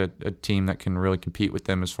plays a team that can really compete with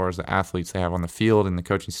them as far as the athletes they have on the field and the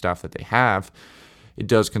coaching staff that they have, it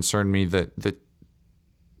does concern me that the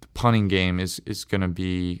punting game is going to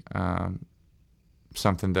be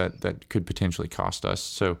something that could potentially cost us.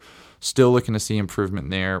 So still looking to see improvement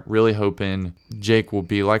there. Really hoping Jake will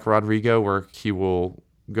be like Rodrigo, where he will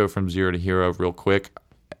go from 0 to hero real quick.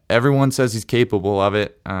 Everyone says he's capable of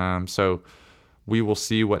it, so we will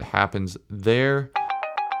see what happens there.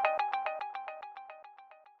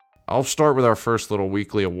 I'll start with our first little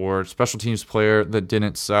weekly award. Special Teams Player That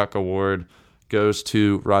Didn't Suck award goes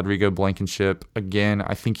to Rodrigo Blankenship. Again,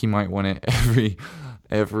 I think he might win it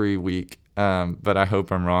every week, but I hope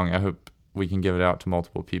I'm wrong. I hope we can give it out to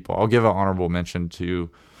multiple people. I'll give an honorable mention to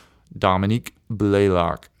Dominique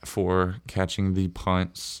Blaylock for catching the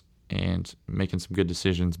punts and making some good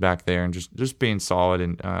decisions back there and just being solid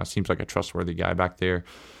and seems like a trustworthy guy back there.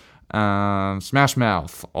 Smash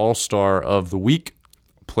Mouth All-Star of the Week,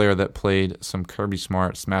 player that played some Kirby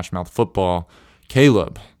Smart Smash Mouth football.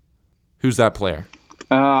 Caleb, who's that player?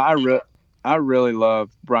 I really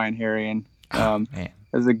love Brian Harrion.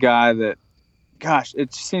 As a guy that, gosh,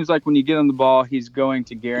 it seems like when you get on the ball, he's going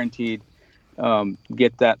to guaranteed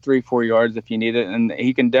get that 3-4 yards if you need it, and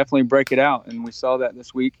he can definitely break it out. And we saw that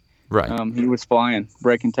this week. Right. He was flying,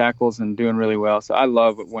 breaking tackles, and doing really well. So I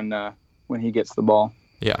love it when he gets the ball.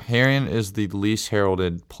 Yeah, Harrion is the least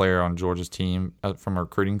heralded player on Georgia's team from a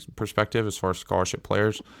recruiting perspective as far as scholarship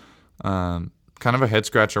players. Kind of a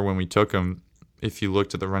head-scratcher when we took him. If you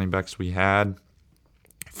looked at the running backs we had,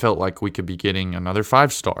 felt like we could be getting another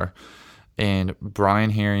 5-star. And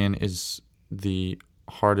Brian Harrion is the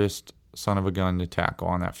hardest son of a gun to tackle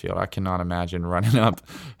on that field. I cannot imagine running up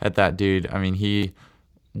at that dude. I mean, he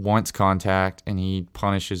wants contact, and he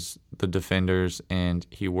punishes the defenders, and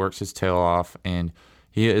he works his tail off, and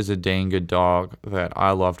he is a dang good dog that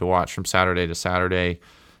I love to watch from Saturday to Saturday.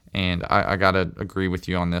 And I got to agree with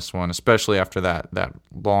you on this one, especially after that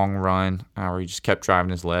long run where he just kept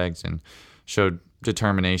driving his legs and showed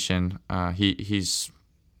determination. He's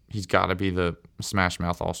got to be the Smash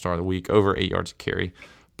Mouth All-Star of the Week, over 8 yards of carry,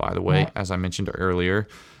 by the way, as I mentioned earlier.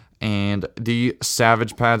 And the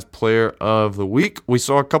Savage Pads Player of the Week. We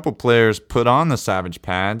saw a couple players put on the Savage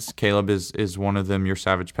Pads. Caleb, is one of them your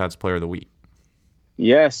Savage Pads Player of the Week?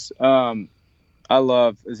 Yes. I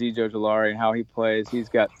love Azeez Ojulari and how he plays. He's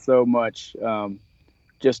got so much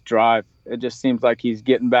just drive. It just seems like he's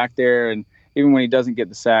getting back there, and even when he doesn't get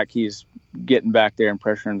the sack, he's getting back there and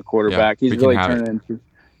pressuring the quarterback. He's really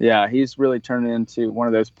turning into one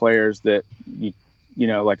of those players that you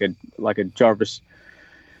know, like a Jarvis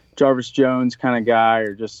Jarvis Jones kind of guy,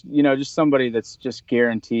 or just somebody that's just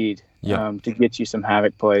guaranteed to get you some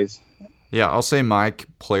havoc plays. Yeah, I'll say my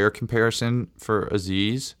player comparison for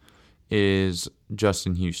Azeez is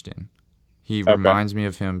Justin Houston. He reminds me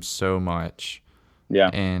of him so much. Yeah.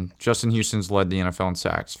 And Justin Houston's led the NFL in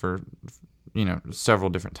sacks for, several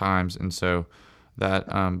different times, and so that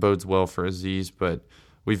bodes well for Azeez. But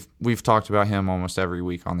we've talked about him almost every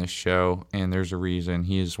week on this show, and there's a reason.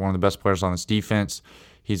 He is one of the best players on this defense.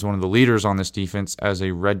 He's one of the leaders on this defense as a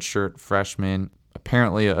redshirt freshman,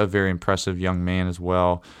 apparently a very impressive young man as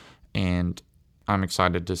well. And I'm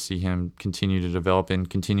excited to see him continue to develop and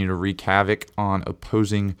continue to wreak havoc on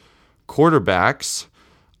opposing quarterbacks.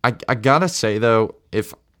 I gotta say, though,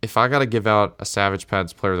 if I gotta give out a Savage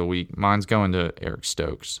Pads Player of the Week, mine's going to Eric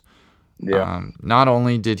Stokes. Yeah. Not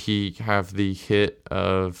only did he have the hit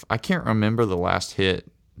of, I can't remember the last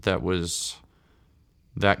hit that was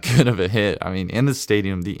that good of a hit. I mean, in the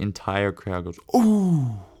stadium, the entire crowd goes,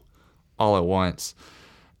 "Ooh," all at once.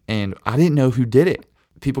 And I didn't know who did it.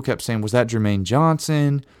 People kept saying, was that Jermaine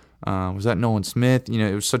Johnson? Was that Nolan Smith?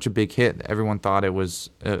 It was such a big hit that everyone thought it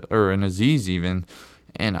was, or an Azeez even.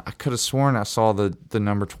 And I could have sworn I saw the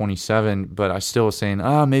number 27, but I still was saying,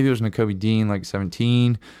 maybe it was Nakobe Dean, like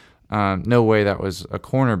 17. No way that was a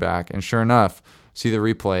cornerback. And sure enough, see the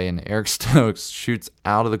replay, and Eric Stokes shoots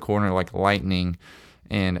out of the corner like lightning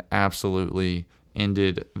and absolutely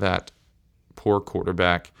ended that poor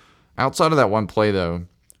quarterback. Outside of that one play, though,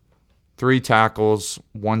 3 tackles,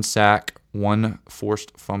 1 sack, 1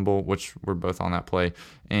 forced fumble, which were both on that play,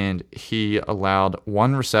 and he allowed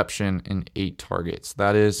 1 reception and 8 targets.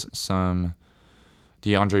 That is some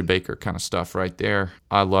DeAndre Baker kind of stuff right there.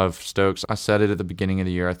 I love Stokes. I said it at the beginning of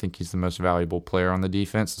the year. I think he's the most valuable player on the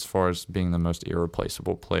defense as far as being the most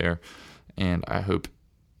irreplaceable player, and I hope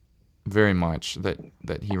very much that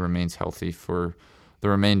he remains healthy for the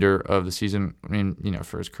remainder of the season,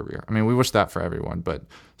 for his career. I mean, we wish that for everyone, but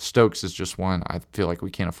Stokes is just one I feel like we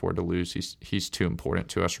can't afford to lose. He's too important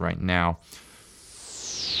to us right now.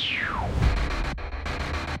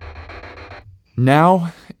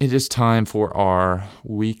 Now it is time for our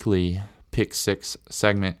weekly Pick 6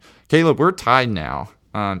 segment. Caleb, we're tied now.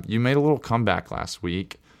 You made a little comeback last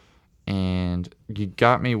week, and you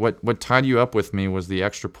got me. What tied you up with me was the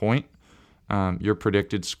extra point. Your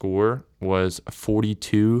predicted score was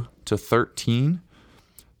 42-13.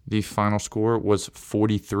 The final score was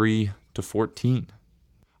 43-14.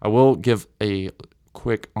 I will give a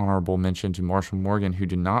quick honorable mention to Marshall Morgan, who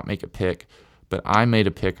did not make a pick, but I made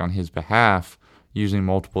a pick on his behalf using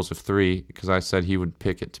multiples of 3 because I said he would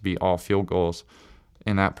pick it to be all field goals,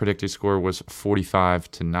 and that predicted score was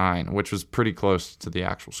 45-9, which was pretty close to the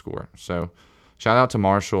actual score. So shout out to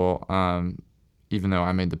Marshall. Even though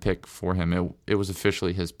I made the pick for him, it was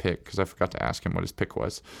officially his pick because I forgot to ask him what his pick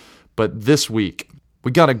was. But this week,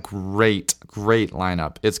 we got a great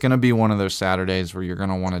lineup. It's going to be one of those Saturdays where you're going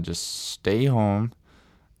to want to just stay home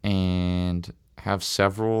and have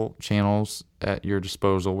several channels at your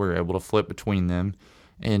disposal where you're able to flip between them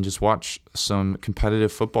and just watch some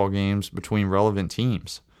competitive football games between relevant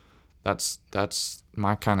teams. That's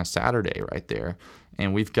my kind of Saturday right there.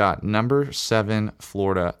 And we've got number 7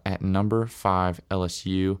 Florida at number 5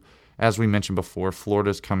 LSU. As we mentioned before,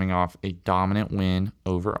 Florida's coming off a dominant win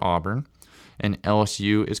over Auburn, and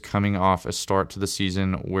LSU is coming off a start to the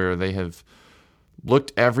season where they have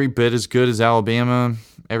looked every bit as good as Alabama,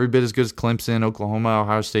 every bit as good as Clemson, Oklahoma,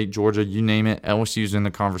 Ohio State, Georgia, you name it. LSU's in the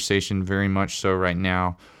conversation very much so right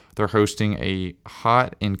now. They're hosting a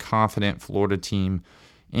hot and confident Florida team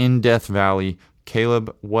in Death Valley.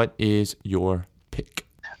 Caleb, what is your pick?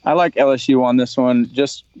 I like LSU on this one,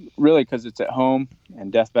 just really because it's at home,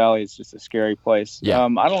 and Death Valley is just a scary place. Yeah.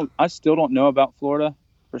 I still don't know about Florida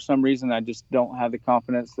for some reason. I just don't have the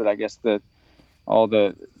confidence that I guess that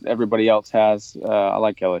everybody else has. I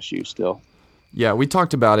like LSU still. Yeah, we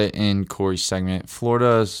talked about it in Cory's segment.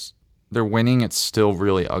 They're winning. It's still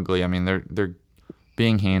really ugly. I mean, they're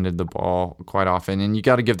being handed the ball quite often, and you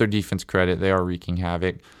got to give their defense credit. They are wreaking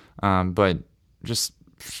havoc, but just.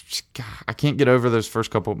 I can't get over those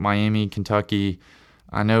first couple, Miami, Kentucky.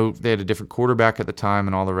 I know they had a different quarterback at the time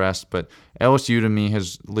and all the rest, but LSU to me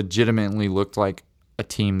has legitimately looked like a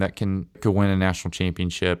team that could win a national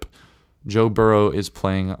championship. Joe Burrow is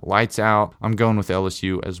playing lights out. I'm going with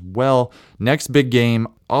LSU as well. Next big game,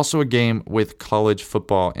 also a game with college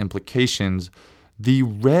football implications, the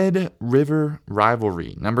Red River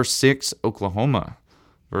rivalry. Number 6, Oklahoma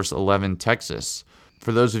versus 11, Texas.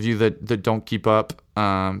 For those of you that don't keep up,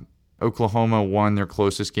 Oklahoma won their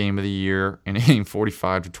closest game of the year in a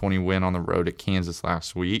 45-20 win on the road at Kansas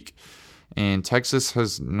last week. And Texas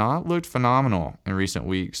has not looked phenomenal in recent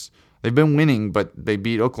weeks. They've been winning, but they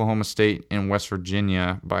beat Oklahoma State and West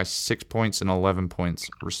Virginia by 6 points and 11 points,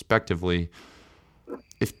 respectively.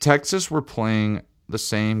 If Texas were playing the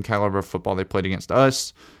same caliber of football they played against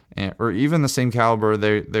us, or even the same caliber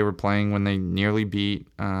they were playing when they nearly beat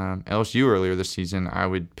LSU earlier this season, I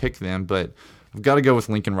would pick them. But I've got to go with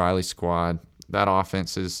Lincoln Riley's squad. That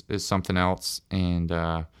offense is something else, and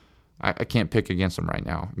I can't pick against them right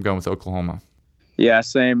now. I'm going with Oklahoma. Yeah,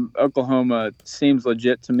 same. Oklahoma seems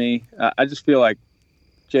legit to me. I just feel like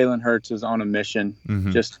Jalen Hurts is on a mission.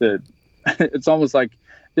 Just to, it's almost like,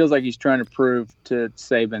 feels like he's trying to prove to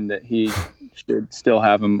Saban that he should still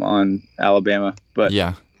have him on Alabama. But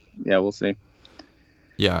yeah, we'll see.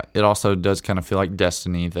 Yeah, it also does kind of feel like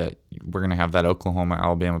destiny that we're going to have that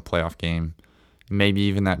Oklahoma-Alabama playoff game, maybe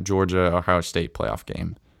even that Georgia-Ohio State playoff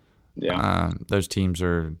game. Yeah, those teams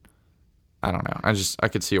are. I don't know. I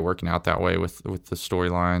could see it working out that way with the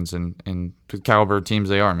storylines and the caliber of teams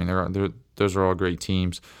they are. I mean, those are all great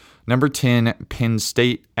teams. Number 10, Penn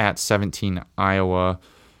State at 17, Iowa.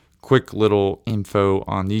 Quick little info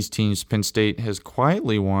on these teams. Penn State has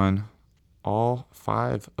quietly won all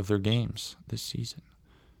 5 of their games this season.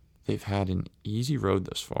 They've had an easy road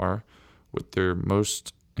thus far, with their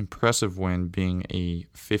most impressive win being a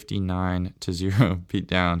 59-0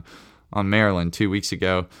 beatdown on Maryland 2 weeks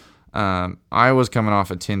ago. Iowa's coming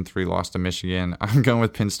off a 10-3 loss to Michigan. I'm going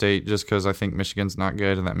with Penn State just because I think Michigan's not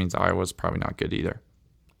good, and that means Iowa's probably not good either.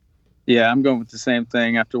 Yeah, I'm going with the same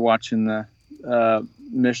thing after watching the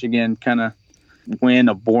Michigan kind of win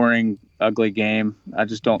a boring, ugly game. I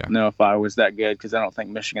just don't know if Iowa's that good because I don't think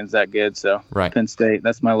Michigan's that good. So Penn State,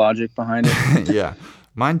 that's my logic behind it. Yeah,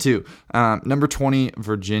 mine too. Number 20,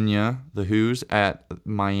 Virginia, the Hoos at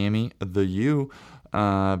Miami, the U.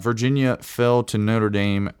 Virginia fell to Notre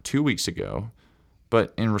Dame 2 weeks ago,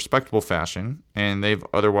 but in respectable fashion, and they've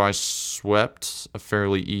otherwise swept a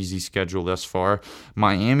fairly easy schedule thus far.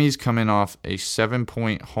 Miami's coming off a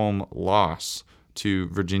 7-point home loss to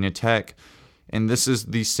Virginia Tech, and this is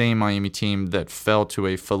the same Miami team that fell to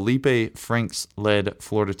a Felipe Franks-led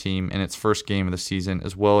Florida team in its first game of the season,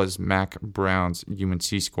 as well as Mac Brown's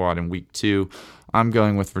UNC squad in Week 2. I'm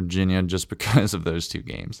going with Virginia just because of those 2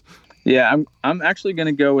 games. Yeah, I'm actually going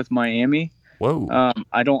to go with Miami. Whoa.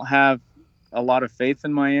 I don't have a lot of faith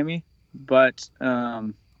in Miami, but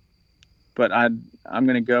I'm going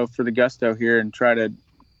to go for the gusto here and try to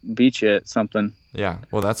beat you at something. Yeah,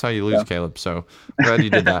 well, that's how you lose, Caleb. So glad you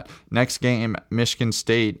did that. Next game, Michigan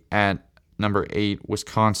State at number 8,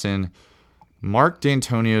 Wisconsin. Mark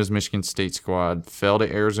D'Antonio's Michigan State squad fell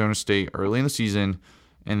to Arizona State early in the season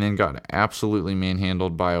and then got absolutely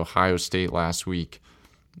manhandled by Ohio State last week.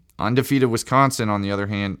 Undefeated Wisconsin, on the other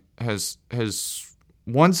hand, has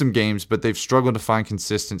won some games, but they've struggled to find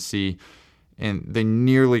consistency, and they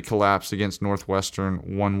nearly collapsed against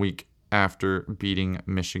Northwestern 1 week after beating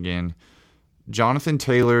Michigan. Jonathan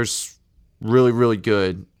Taylor's really, really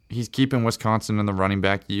good. He's keeping Wisconsin in the running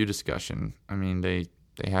back U discussion. I mean, they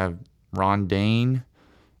have Ron Dane,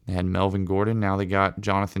 they had Melvin Gordon, now they got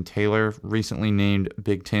Jonathan Taylor, recently named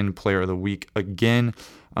Big Ten Player of the Week again.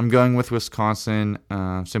 I'm going with Wisconsin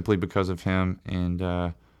simply because of him and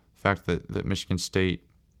the fact that Michigan State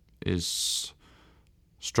is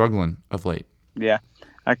struggling of late. Yeah,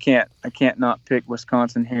 I can't not pick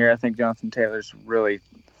Wisconsin here. I think Jonathan Taylor's a really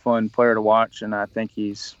fun player to watch, and I think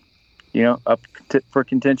he's up for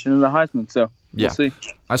contention in the Heisman. So we'll see.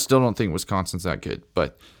 I still don't think Wisconsin's that good,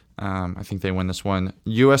 but I think they win this one.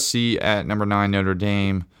 USC at number 9, Notre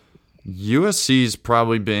Dame. USC's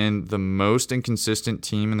probably been the most inconsistent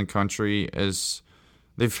team in the country as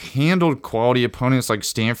they've handled quality opponents like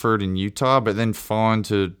Stanford and Utah, but then fallen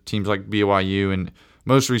to teams like BYU and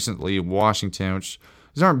most recently Washington, which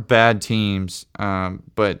these aren't bad teams,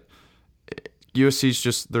 but USC's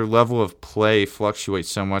just their level of play fluctuates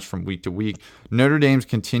so much from week to week. Notre Dame's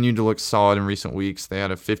continued to look solid in recent weeks. They had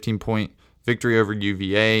a 15-point victory over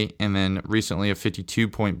UVA and then recently a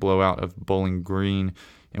 52-point blowout of Bowling Green,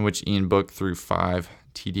 in which Ian Book threw 5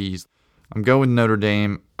 TDs. I'm going with Notre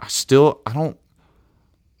Dame. I feel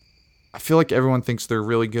like everyone thinks they're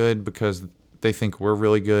really good because they think we're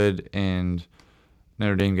really good, and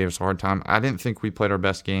Notre Dame gave us a hard time. I didn't think we played our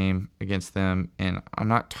best game against them, and I'm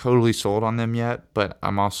not totally sold on them yet, but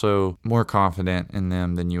I'm also more confident in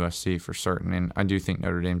them than USC for certain, and I do think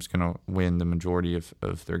Notre Dame's going to win the majority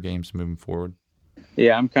of their games moving forward.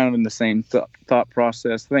 Yeah, I'm kind of in the same thought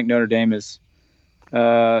process. I think Notre Dame is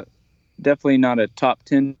definitely not a top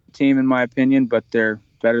 10 team in my opinion, but they're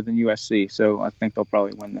better than USC, so I think they'll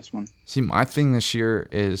probably win this one. See, my thing this year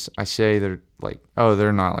is I say they're like, oh,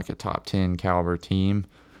 they're not like a top 10 caliber team.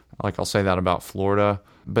 Like, I'll say that about Florida.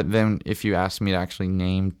 But then if you ask me to actually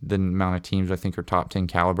name the amount of teams I think are top 10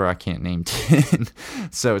 caliber, I can't name 10.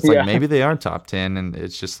 So it's like maybe they are top 10, and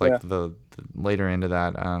it's just like the later end of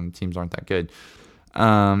that, teams aren't that good.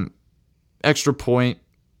 Extra point,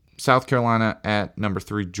 South Carolina at number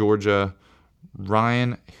 3, Georgia.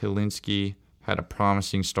 Ryan Hilinski had a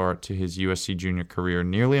promising start to his USC junior career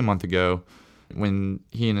nearly a month ago when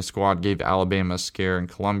he and his squad gave Alabama a scare in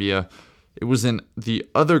Columbia. It was in the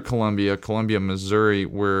other Columbia, Missouri,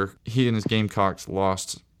 where he and his Gamecocks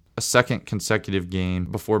lost a second consecutive game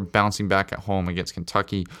before bouncing back at home against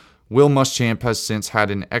Kentucky. Will Muschamp has since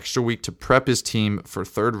had an extra week to prep his team for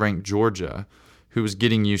third-ranked Georgia, who was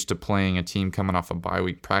getting used to playing a team coming off a bye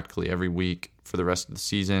week practically every week for the rest of the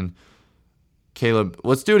season. Caleb,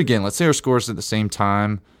 let's do it again. Let's say our scores at the same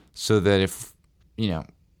time so that if,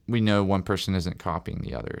 we know one person isn't copying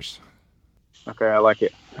the others. Okay, I like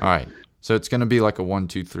it. All right. So it's going to be like a 1,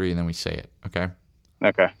 2, 3, and then we say it, okay?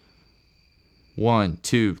 Okay. 1,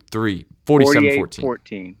 2, 3, 47-14.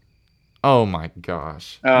 14. Oh, my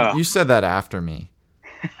gosh. Oh. You said that after me.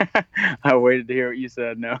 I waited to hear what you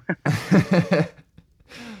said, no.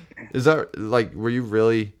 Is that, were you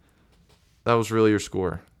really – that was really your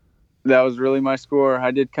score? That was really my score.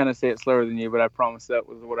 I did kind of say it slower than you, but I promise that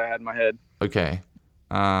was what I had in my head. Okay.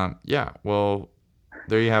 Yeah, well,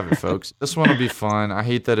 there you have it, folks. This one will be fun. I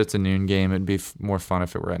hate that it's a noon game. It'd be more fun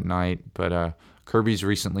if it were at night. But Kirby's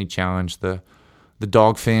recently challenged the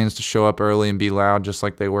Dog fans to show up early and be loud just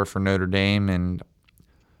like they were for Notre Dame. And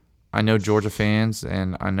I know Georgia fans,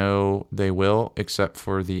 and I know they will, except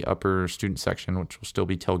for the upper student section, which will still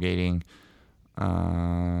be tailgating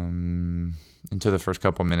into the first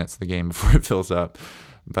couple minutes of the game before it fills up.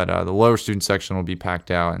 But the lower student section will be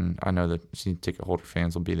packed out, and I know the season ticket holder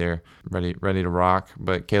fans will be there ready to rock.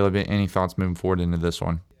 But Caleb, any thoughts moving forward into this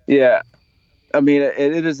one? Yeah. I mean,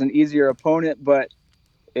 it is an easier opponent, but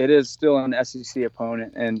it is still an SEC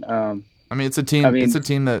opponent. And I mean, it's a team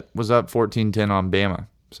that was up 14-10 on Bama.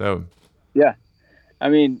 So yeah. I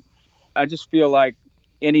mean, I just feel like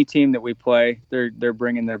any team that we play, they're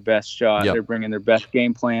bringing their best shot. Yep. They're bringing their best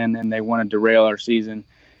game plan, and they want to derail our season.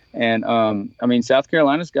 And, I mean, South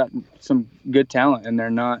Carolina's got some good talent, and they're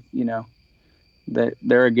not,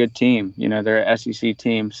 they're a good team. They're an SEC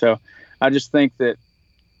team. So I just think that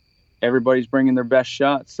everybody's bringing their best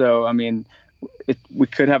shot. So, I mean, we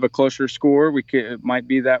could have a closer score. It might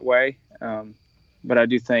be that way. But I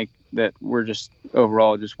do think that we're just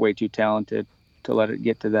overall just way too talented to let it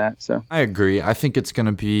get to that. So I agree. I think it's going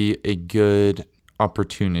to be a good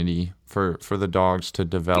opportunity for the Dogs to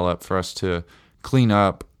develop, for us to clean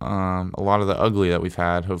up a lot of the ugly that we've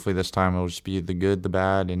had. Hopefully this time it'll just be the good, the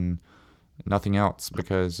bad, and nothing else,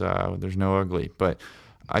 because there's no ugly. But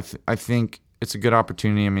I think it's a good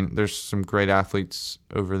opportunity. I mean, there's some great athletes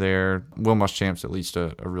over there. Will Muschamp's at least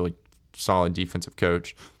a really solid defensive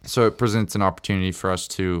coach. So it presents an opportunity for us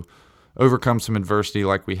to overcome some adversity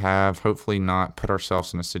like we have, hopefully not put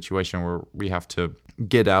ourselves in a situation where we have to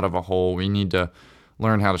get out of a hole. We need to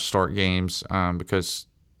learn how to start games because,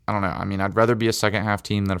 I don't know, I mean, I'd rather be a second-half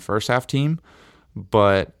team than a first-half team,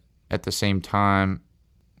 but at the same time,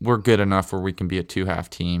 we're good enough where we can be a two-half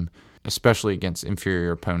team, especially against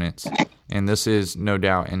inferior opponents. And this is no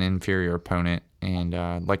doubt an inferior opponent, and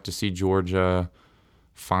I'd like to see Georgia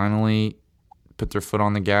finally put their foot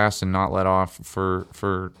on the gas and not let off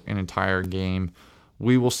for an entire game.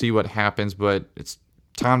 We will see what happens, but it's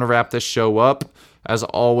time to wrap this show up. As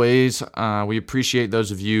always, we appreciate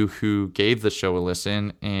those of you who gave the show a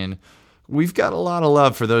listen, and we've got a lot of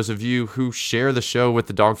love for those of you who share the show with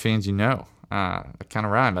the Dog fans you know. I kind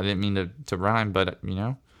of rhymed. I didn't mean to rhyme, but,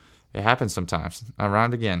 it happens sometimes. I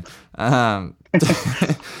rhymed again. To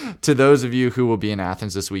those of you who will be in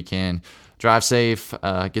Athens this weekend, drive safe,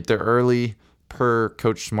 get there early per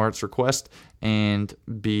Coach Smart's request, and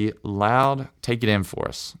be loud. Take it in for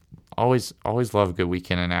us. Always love a good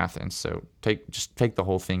weekend in Athens. So just take the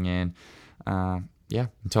whole thing in.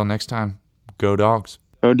 Until next time, go Dogs.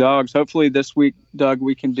 Go Dogs. Hopefully this week, Doug,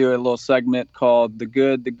 we can do a little segment called The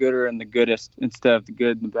Good, the Gooder, and the Goodest instead of the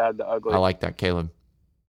good, the bad, the ugly. I like that, Caleb.